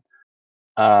could go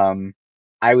on.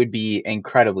 I would be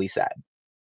incredibly sad,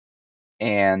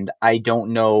 and I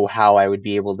don't know how I would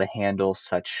be able to handle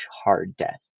such hard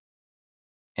death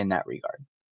in that regard.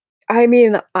 I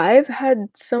mean, I've had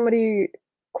somebody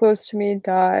close to me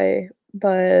die,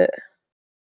 but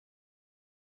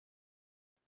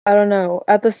I don't know.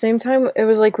 At the same time, it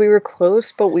was like we were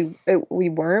close, but we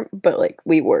weren't, but like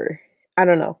we were. I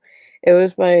don't know. It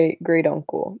was my great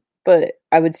uncle, but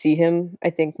I would see him, I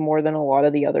think, more than a lot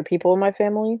of the other people in my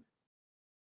family.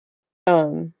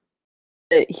 Um,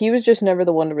 he was just never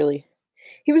the one to really.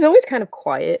 He was always kind of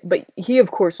quiet, but he,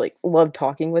 of course, like loved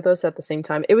talking with us at the same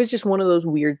time. It was just one of those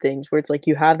weird things where it's like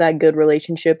you have that good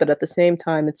relationship, but at the same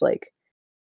time, it's like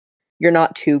you're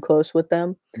not too close with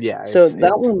them. Yeah, So it's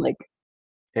that it's one, like,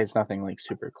 it's nothing like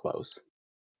super close.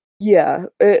 yeah,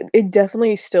 it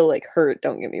definitely still like hurt.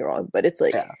 Don't get me wrong, but it's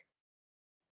like Yeah.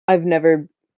 I've never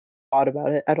thought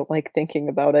about it. I don't like thinking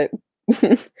about it.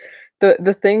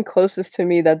 The thing closest to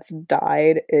me that's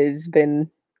died is been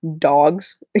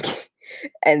dogs,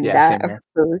 and Yeah, same that here.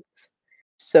 hurts.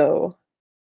 So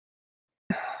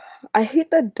I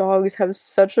hate that dogs have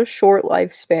such a short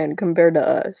lifespan compared to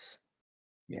us.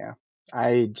 Yeah.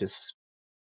 I just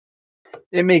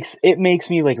it makes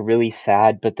me like really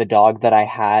sad, but the dog that I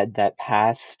had that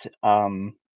passed,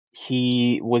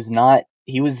 he was not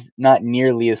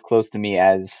nearly as close to me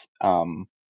as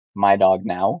my dog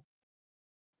now.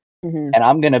 Mhm. And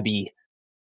I'm gonna be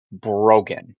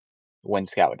broken when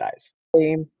Scout dies.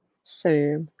 Same,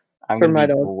 same I'm for gonna my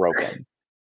be dog. broken.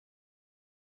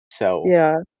 So,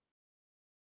 Yeah.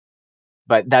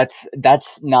 but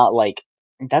that's not like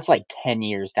that's like 10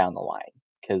 years down the line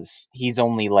because he's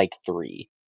only like 3.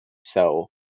 So,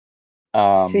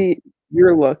 um, See,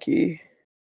 you're lucky.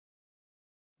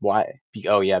 why?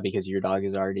 Oh yeah, because your dog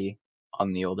is already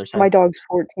on the older My side. dog's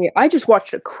 14. I just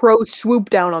watched a crow swoop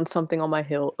down on something on my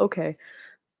hill. Okay.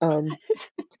 Um,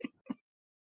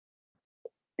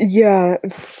 yeah,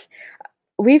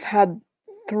 we've had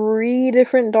 3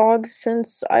 different dogs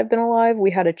since I've been alive.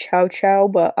 We had a Chow Chow,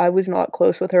 but I was not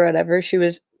close with her at ever. She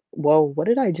was Whoa, what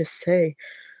did I just say?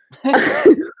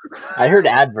 I heard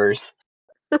adverse.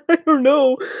 I don't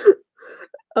know.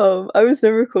 I was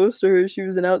never close to her. She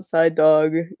was an outside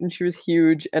dog, and she was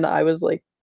huge, and I was, like,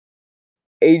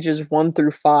 ages 1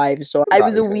 through 5, so Would I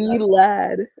was probably a say wee that.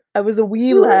 lad. I was a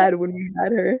wee lad when we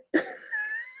had her.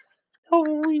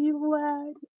 Oh, you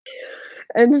lad.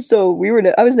 And so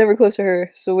I was never close to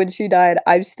her, so when she died,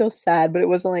 I was still sad, but it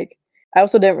wasn't like I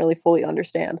also didn't really fully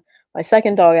understand. My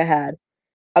second dog I had,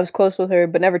 I was close with her,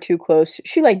 but never too close.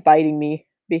 She liked biting me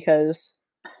because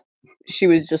she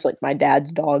was just like my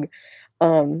dad's dog.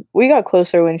 We got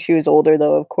closer when she was older,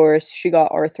 though, of course. She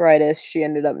got arthritis. She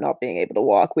ended up not being able to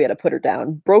walk. We had to put her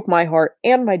down. Broke my heart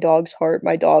and my dog's heart.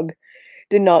 My dog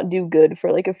did not do good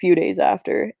for like a few days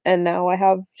after. And now I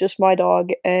have just my dog,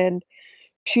 and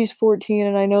she's 14,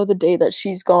 and I know the day that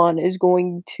she's gone is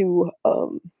going to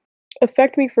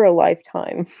affect me for a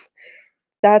lifetime.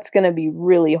 That's gonna be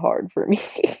really hard for me.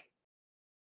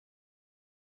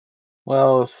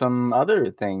 Well, some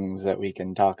other things that we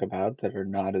can talk about that are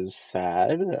not as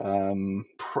sad.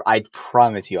 I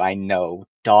promise you, I know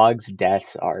dogs'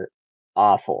 deaths are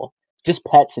awful. Just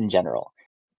pets in general.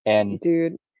 And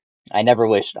Dude, I never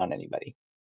wished on anybody.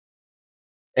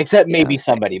 Except maybe yeah,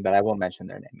 same. somebody, but I won't mention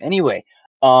their name. Anyway,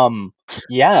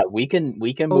 yeah, we can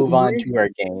Oh, move on to our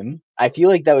game. I feel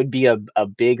like that would be a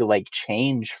big like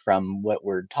change from what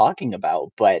we're talking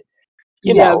about, but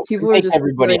you yeah, know, to people are make just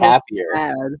everybody hearing us happier,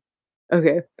 sad.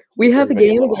 Okay. We make have a everybody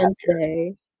a game little again happier.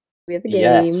 today. We have a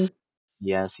Yes. game.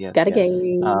 Yes, yes, Got a yes.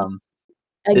 game.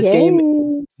 A This game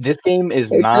game. this game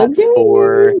is It's a not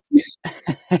for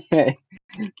game.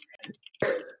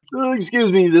 oh,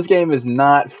 excuse me, this game is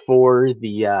not for the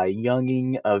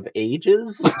younging of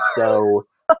ages. So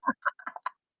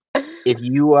if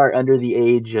you are under the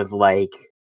age of like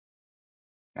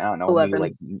I don't know, maybe 11.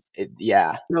 like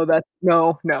yeah, No,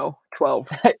 12.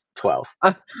 12.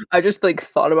 I just like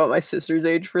thought about my sister's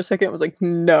age for a second. I was like,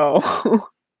 no.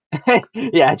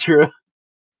 Yeah, true.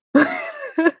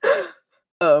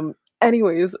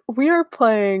 Anyways, we are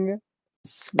playing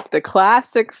the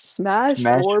classic Smash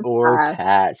Smash or or Pass,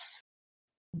 Pass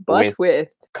but with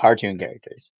with cartoon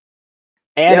characters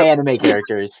and yep, anime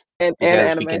characters and because we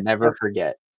anime. can never Yep.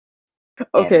 forget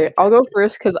Okay, anime I'll go characters.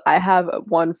 first because I have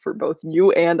one for both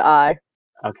you and I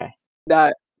Okay.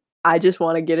 that I just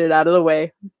want to get it out of the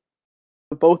way.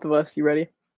 Both of us, you ready?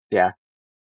 Yeah.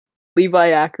 Levi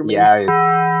Ackerman. Yeah,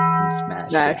 Smash.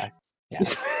 Smash. Yeah.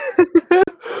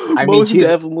 I mean, Most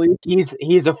definitely. he's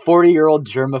a 40-year-old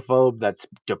germaphobe that's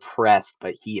depressed,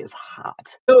 but he is hot.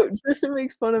 No, Tristan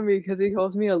makes fun of me because he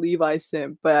calls me a Levi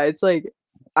simp, but it's like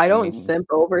I I don't mean, simp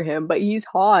over him, but he's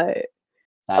hot.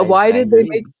 I Why did they agree.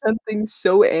 make something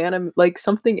so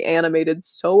something animated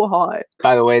so hot?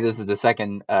 By the way, this is the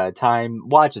second time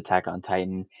watch Attack on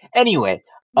Titan. Anyway,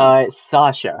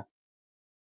 Sasha,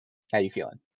 how you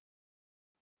feeling?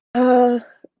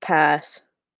 Pass. I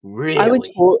would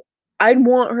Really? I'd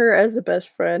want her as a best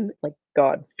friend. Like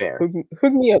God, Fair.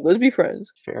 hook me up. Let's be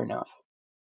friends. Fair enough.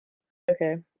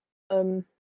 Okay. Hmm.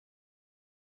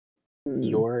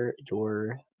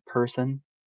 Your person?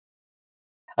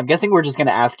 I'm guessing we're just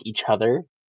gonna ask each other,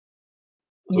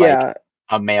 like Yeah,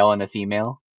 a male and a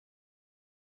female.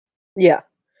 yeah.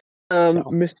 So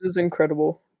Mrs.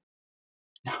 Incredible.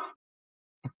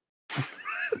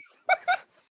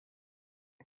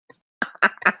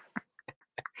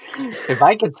 if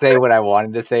I could say what I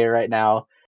wanted to say right now,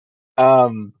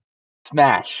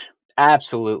 Smash,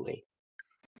 absolutely.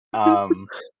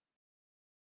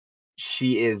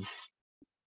 She is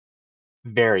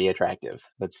very attractive.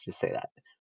 Let's just say that.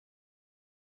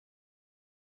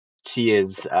 She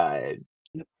is I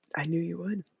knew you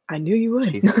would. I knew you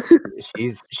would.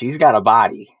 she's got a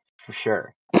body for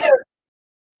sure.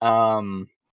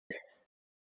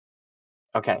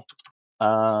 Okay. Who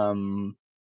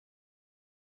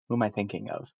am I thinking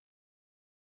of?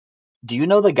 Do you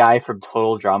know the guy from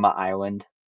Total Drama Island?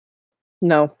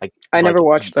 No, Like I never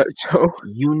watched that show.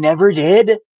 you never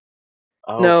did?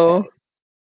 No. Okay.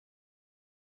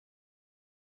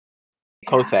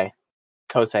 Kosei.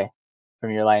 Kosei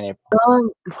from Your Lie in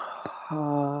April.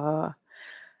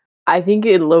 I think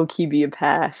it'd low key be a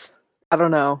pass. I don't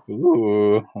know.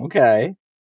 Ooh, okay.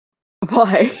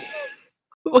 Why? I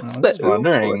What's was that just ooh for?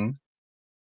 wondering.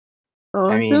 Oh,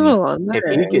 I I'm just mean,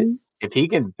 wondering. if he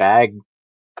can bag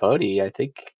Cody, I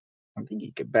think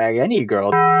he could bag any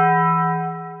girl.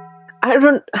 I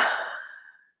don't.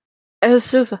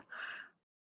 It's just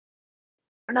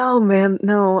no, man.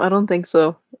 No, I don't think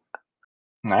so.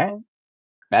 All right,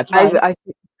 that's fine.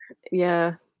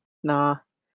 Yeah, nah.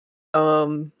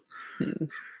 Um, hmm.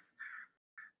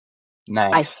 I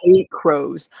Nice. hate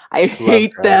crows. I Love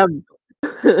hate crows.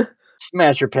 them.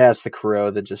 Smash her past the crow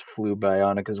that just flew by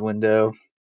Anika's window.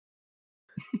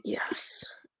 Yes.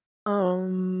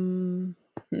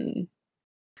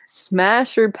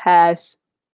 Smash or pass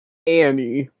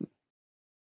Annie.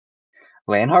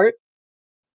 Lanhart?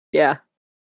 Yeah.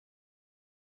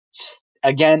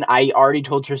 Again, I already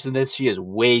told Tristan this. She is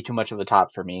way too much of a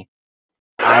top for me.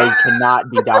 I cannot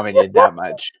be dominated that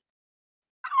much.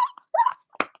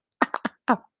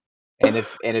 And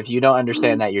if you don't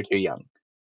understand that, you're too young.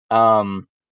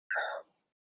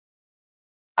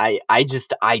 I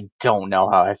don't know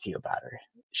how I feel about her.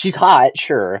 She's hot,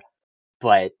 sure,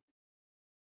 but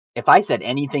if I said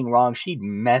anything wrong, she'd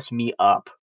mess me up.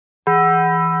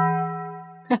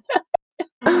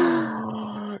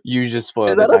 You just Is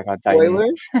spoiled that a Attack on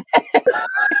Titan. spoiler?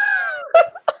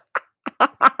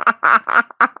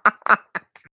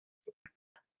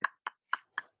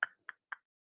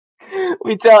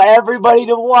 We tell everybody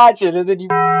to watch it, and then you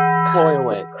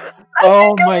spoil it.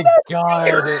 Oh my god.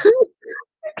 I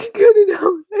can cut it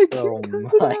out. I can Oh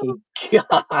cut my it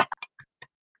god.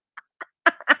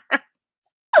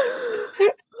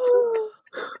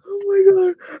 Oh my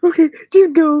god. Okay,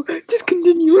 just go. Just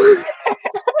continue.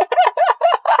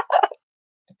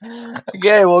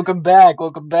 Okay, welcome back.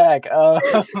 Welcome back.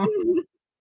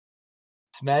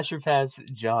 Smash or pass,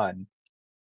 John?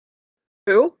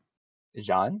 Who?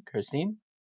 John? Christine?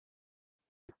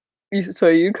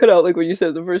 Sorry, you cut out like when you said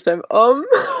it the first time.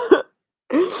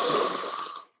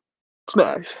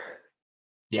 Smash.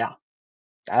 Yeah,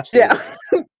 absolutely.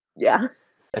 Yeah. Yeah.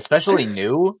 Especially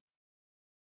new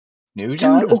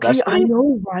John, Dude, okay, I especially.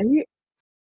 know, right?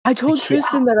 I told Yeah.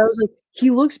 Tristan that I was like, he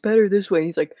looks better this way.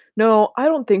 He's like, no, I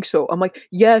don't think so. I'm like,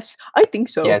 yes, I think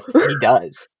so. Yes, he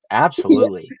does.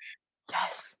 Absolutely.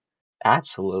 Yes.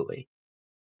 Absolutely.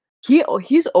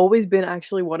 He's always been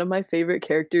actually one of my favorite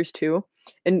characters too.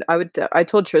 And I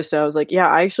told Tristan, I was like, yeah,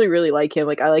 I actually really like him.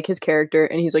 Like, I like his character.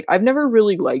 And he's like, I've never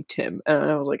really liked him. And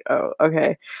I was like, oh,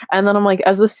 okay. And then I'm like,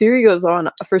 as the series goes on,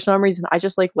 for some reason, I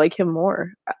just like him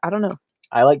more. I don't know.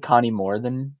 I like Connie more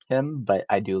than him, but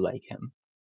I do like him.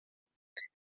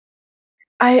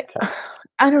 I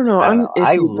don't know. I don't I'm know.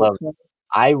 iffy.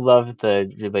 I love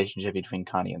the relationship between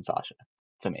Connie and Sasha.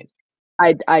 It's amazing.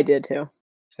 I did too.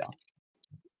 So,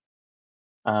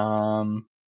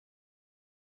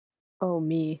 Oh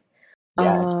me.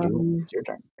 yeah, it's you. It's your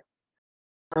turn.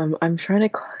 I'm trying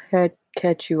to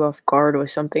catch you off guard with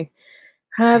something.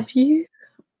 Have you?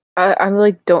 I'm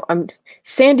like, don't. I'm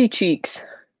Sandy Cheeks.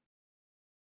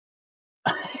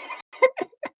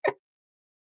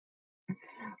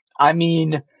 I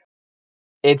mean,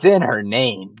 it's in her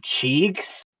name.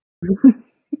 Cheeks?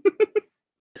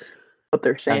 But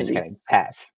they're I'm just sandy. kidding.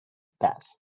 Pass.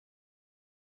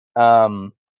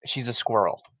 She's a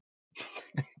squirrel.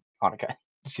 Onika.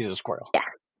 She's a squirrel.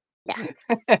 Yeah.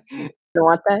 You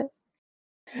want that?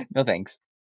 No thanks.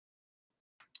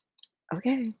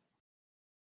 Okay.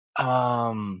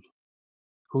 Who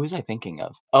was I thinking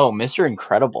of? Oh, Mr.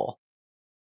 Incredible.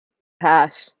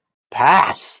 Pass.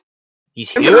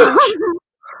 He's huge.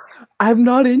 I'm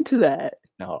not into that.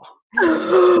 No.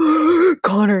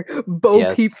 Connor, Bo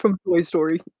Yes. Peep from Toy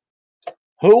Story.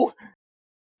 Who?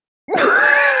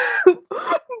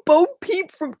 Bo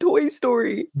Peep from Toy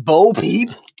Story. Bo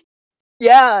Peep?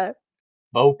 Yeah.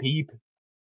 Bo Peep.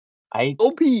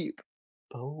 Bo Peep.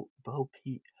 Bo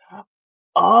Peep.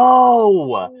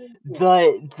 Oh,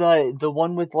 the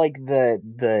one with like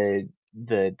the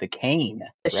cane,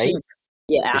 The right? sheep.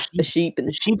 Yeah. The sheep The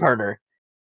and sheep herder.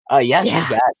 Yes, yeah.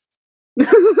 you bet.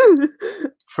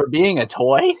 For being a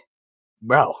toy,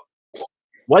 bro.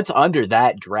 What's under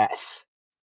that dress?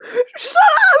 Shut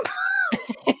up!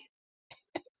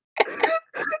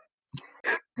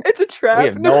 It's a trap. We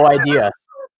have no idea.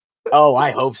 Oh,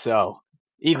 I hope so.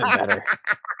 Even better.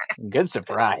 Good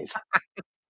surprise.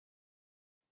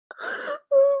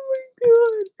 Oh my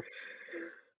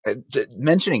god.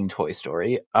 Mentioning Toy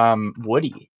Story,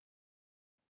 Woody.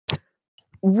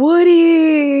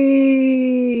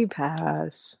 Woody.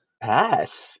 Pass. Why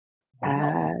not?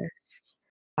 Pass.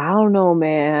 I don't know,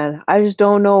 man. I just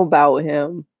don't know about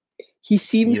him. He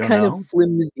seems You don't kind know? of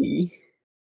flimsy.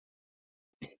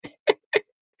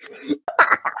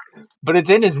 But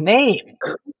it's in his name.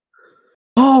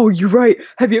 Oh, you're right.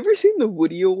 Have you ever seen the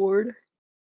Woody Award?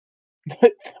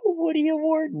 The Woody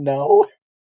Award? No.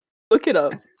 Look it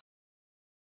up.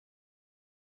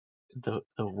 The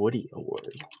Woody Award.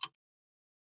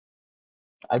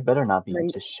 I better not be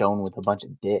just shown with a bunch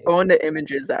of dicks. Go into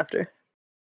images after.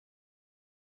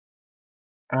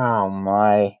 Oh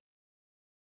my.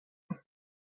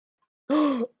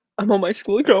 I'm on my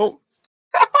school account.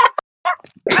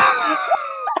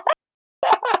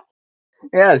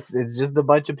 Yes, it's just a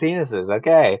bunch of penises.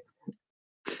 Okay.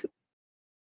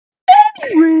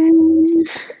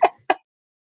 Anyways.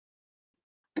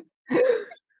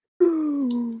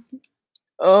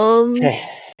 Okay,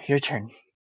 your turn.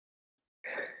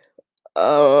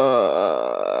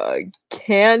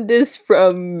 Candace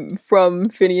from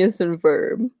Phineas and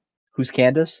Ferb. Who's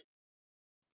Candace?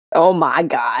 Oh my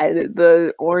god,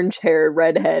 the orange hair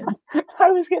redhead.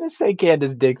 I was gonna say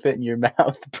Candace dick fit in your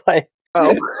mouth, but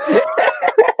Oh.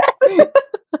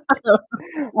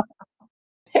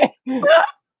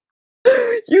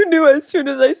 You knew as soon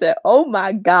as I said, "Oh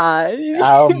my god."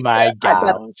 Oh my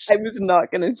gosh. I was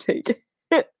not gonna take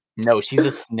it. No, she's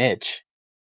a snitch.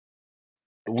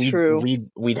 True.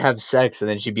 We'd have sex and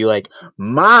then she'd be like,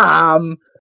 "Mom."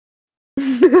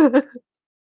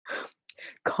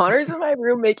 Connor's in my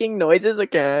room making noises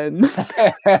again.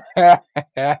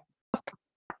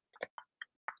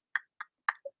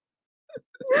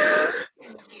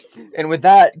 And with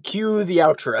that, cue the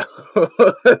outro.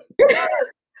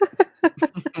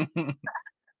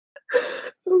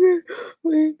 Okay,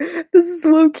 wait. This is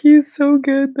low key so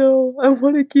good though. I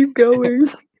want to keep going.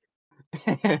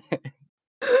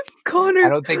 Connor, I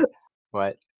don't think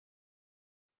what?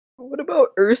 what about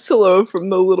Ursula from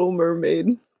The Little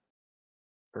Mermaid?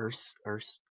 Urs. Yeah,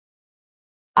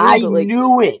 I but, like,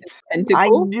 knew it. Tentacle? I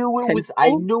knew it was. I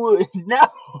Tentacle? knew it.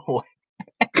 No,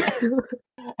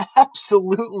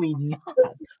 absolutely not.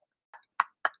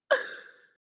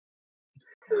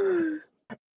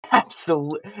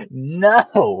 Absolutely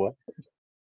no.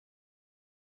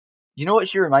 You know what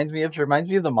she reminds me of? She reminds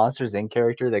me of the Monsters Inc.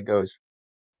 character that goes,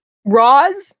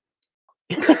 Roz?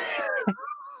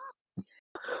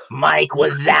 Mike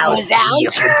Wazowski,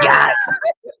 you forgot.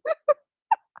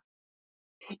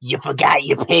 You forgot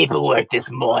your paperwork this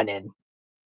morning.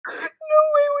 No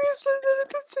way we said that at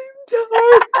the same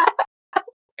time.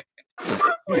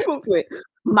 We both went,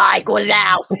 Mike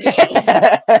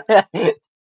Wazowski.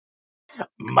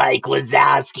 Mike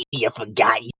Wazowski, you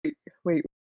forgot. Wait.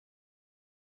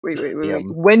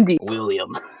 William. Wendy.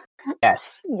 William.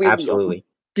 Yes, William. absolutely.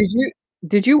 Did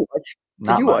you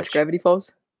Not watch much. Gravity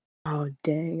Falls? Oh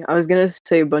dang. I was gonna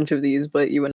say a bunch of these, but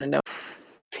you wouldn't know.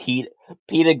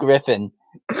 Peter Griffin.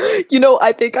 You know,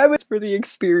 I think I was for the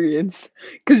experience.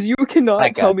 Because you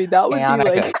cannot tell me that would be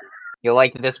like you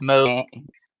like this movie?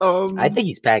 I think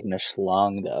he's packing a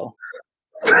schlong though.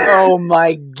 Oh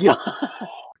my god.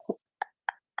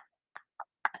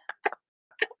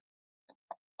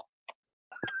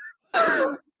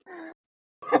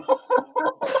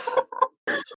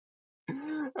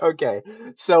 Okay,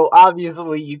 so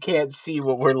obviously you can't see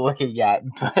what we're looking at,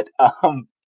 but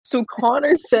So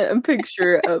Connor sent a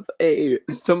picture of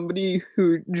somebody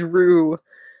who drew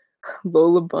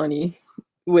Lola Bunny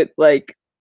with like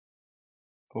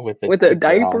with a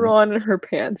diaper on and her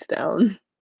pants down.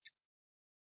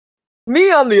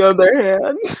 Me, on the other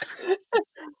hand,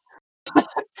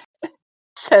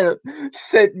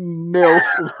 sent MILF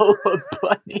Lola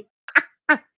Bunny.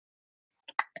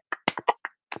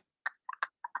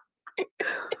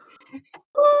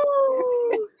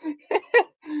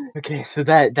 Okay, so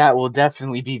that will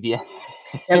definitely be the end.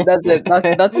 And that's it.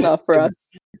 That's enough for us.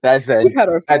 That's it. We've had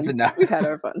our fun. That's enough. We've had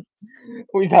our fun.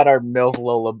 We've had our MILF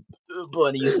Lola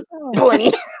bunnies.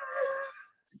 Bunny.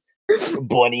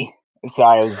 Bunny.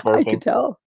 Sorry, I was burping. I could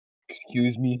tell.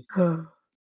 Excuse me.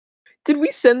 Did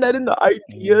we send that in the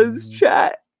ideas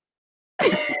chat?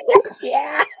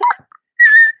 Yeah.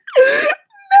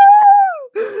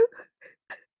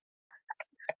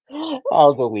 No!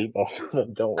 I'll delete both of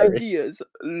them, don't worry. Ideas,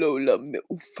 Lola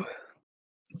MILF.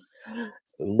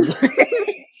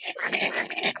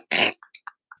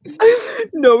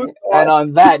 No. And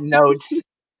on that note,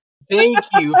 thank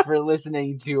you for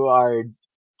listening to our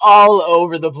all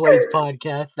over the place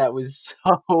podcast. That was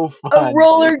so fun. A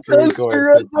roller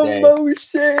coaster of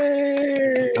emotions.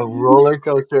 A roller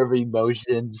coaster of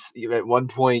emotions. At one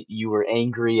point you were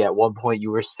angry. At one point you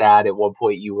were sad. At one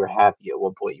point you were happy. At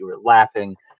one point you were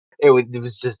laughing. It was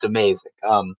just amazing.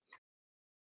 I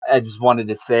just wanted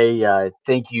to say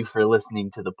thank you for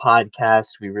listening to the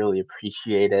podcast. We really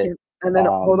appreciate it. And then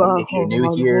hold on.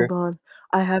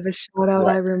 I have a shout out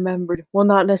What? I remembered. Well,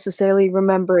 not necessarily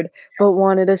remembered, but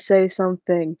wanted to say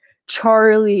something.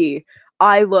 Charlie,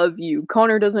 I love you.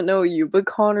 Connor doesn't know you, but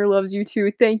Connor loves you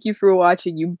too. Thank you for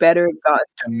watching. You better have got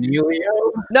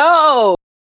Emilio? No.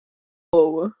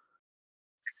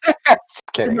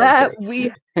 Kidding, that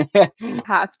we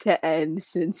have to end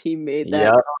since he made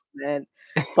that comment.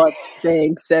 But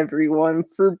thanks everyone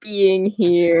for being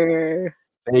here.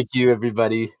 Thank you,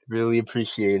 everybody. Really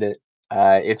appreciate it.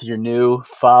 If you're new,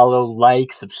 follow,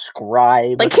 like,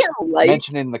 subscribe. I can't like.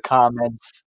 Mention in the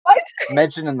comments. What?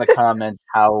 Mention in the comments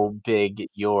how big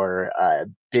your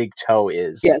big toe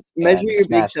is. Yes, measure your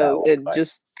big toe and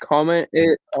just comment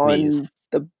it on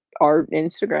our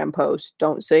Instagram post.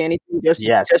 Don't say anything. Just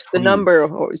the number,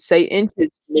 or say inches.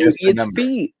 Maybe it's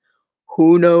feet.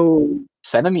 Who knows?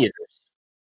 Centimeters,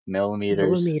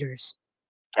 millimeters,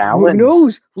 gallons. Who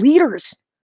knows? Liters.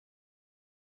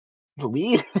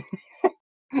 Maybe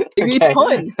a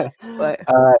ton. But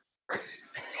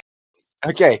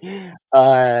okay.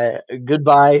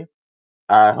 Goodbye.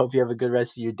 Hope you have a good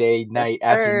rest of your day, night, sir.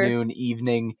 afternoon,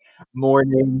 evening,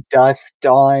 morning, dusk,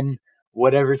 dawn,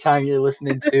 whatever time you're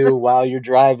listening to while you're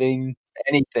driving,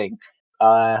 anything.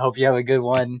 Hope you have a good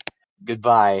one.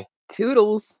 Goodbye.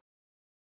 Toodles.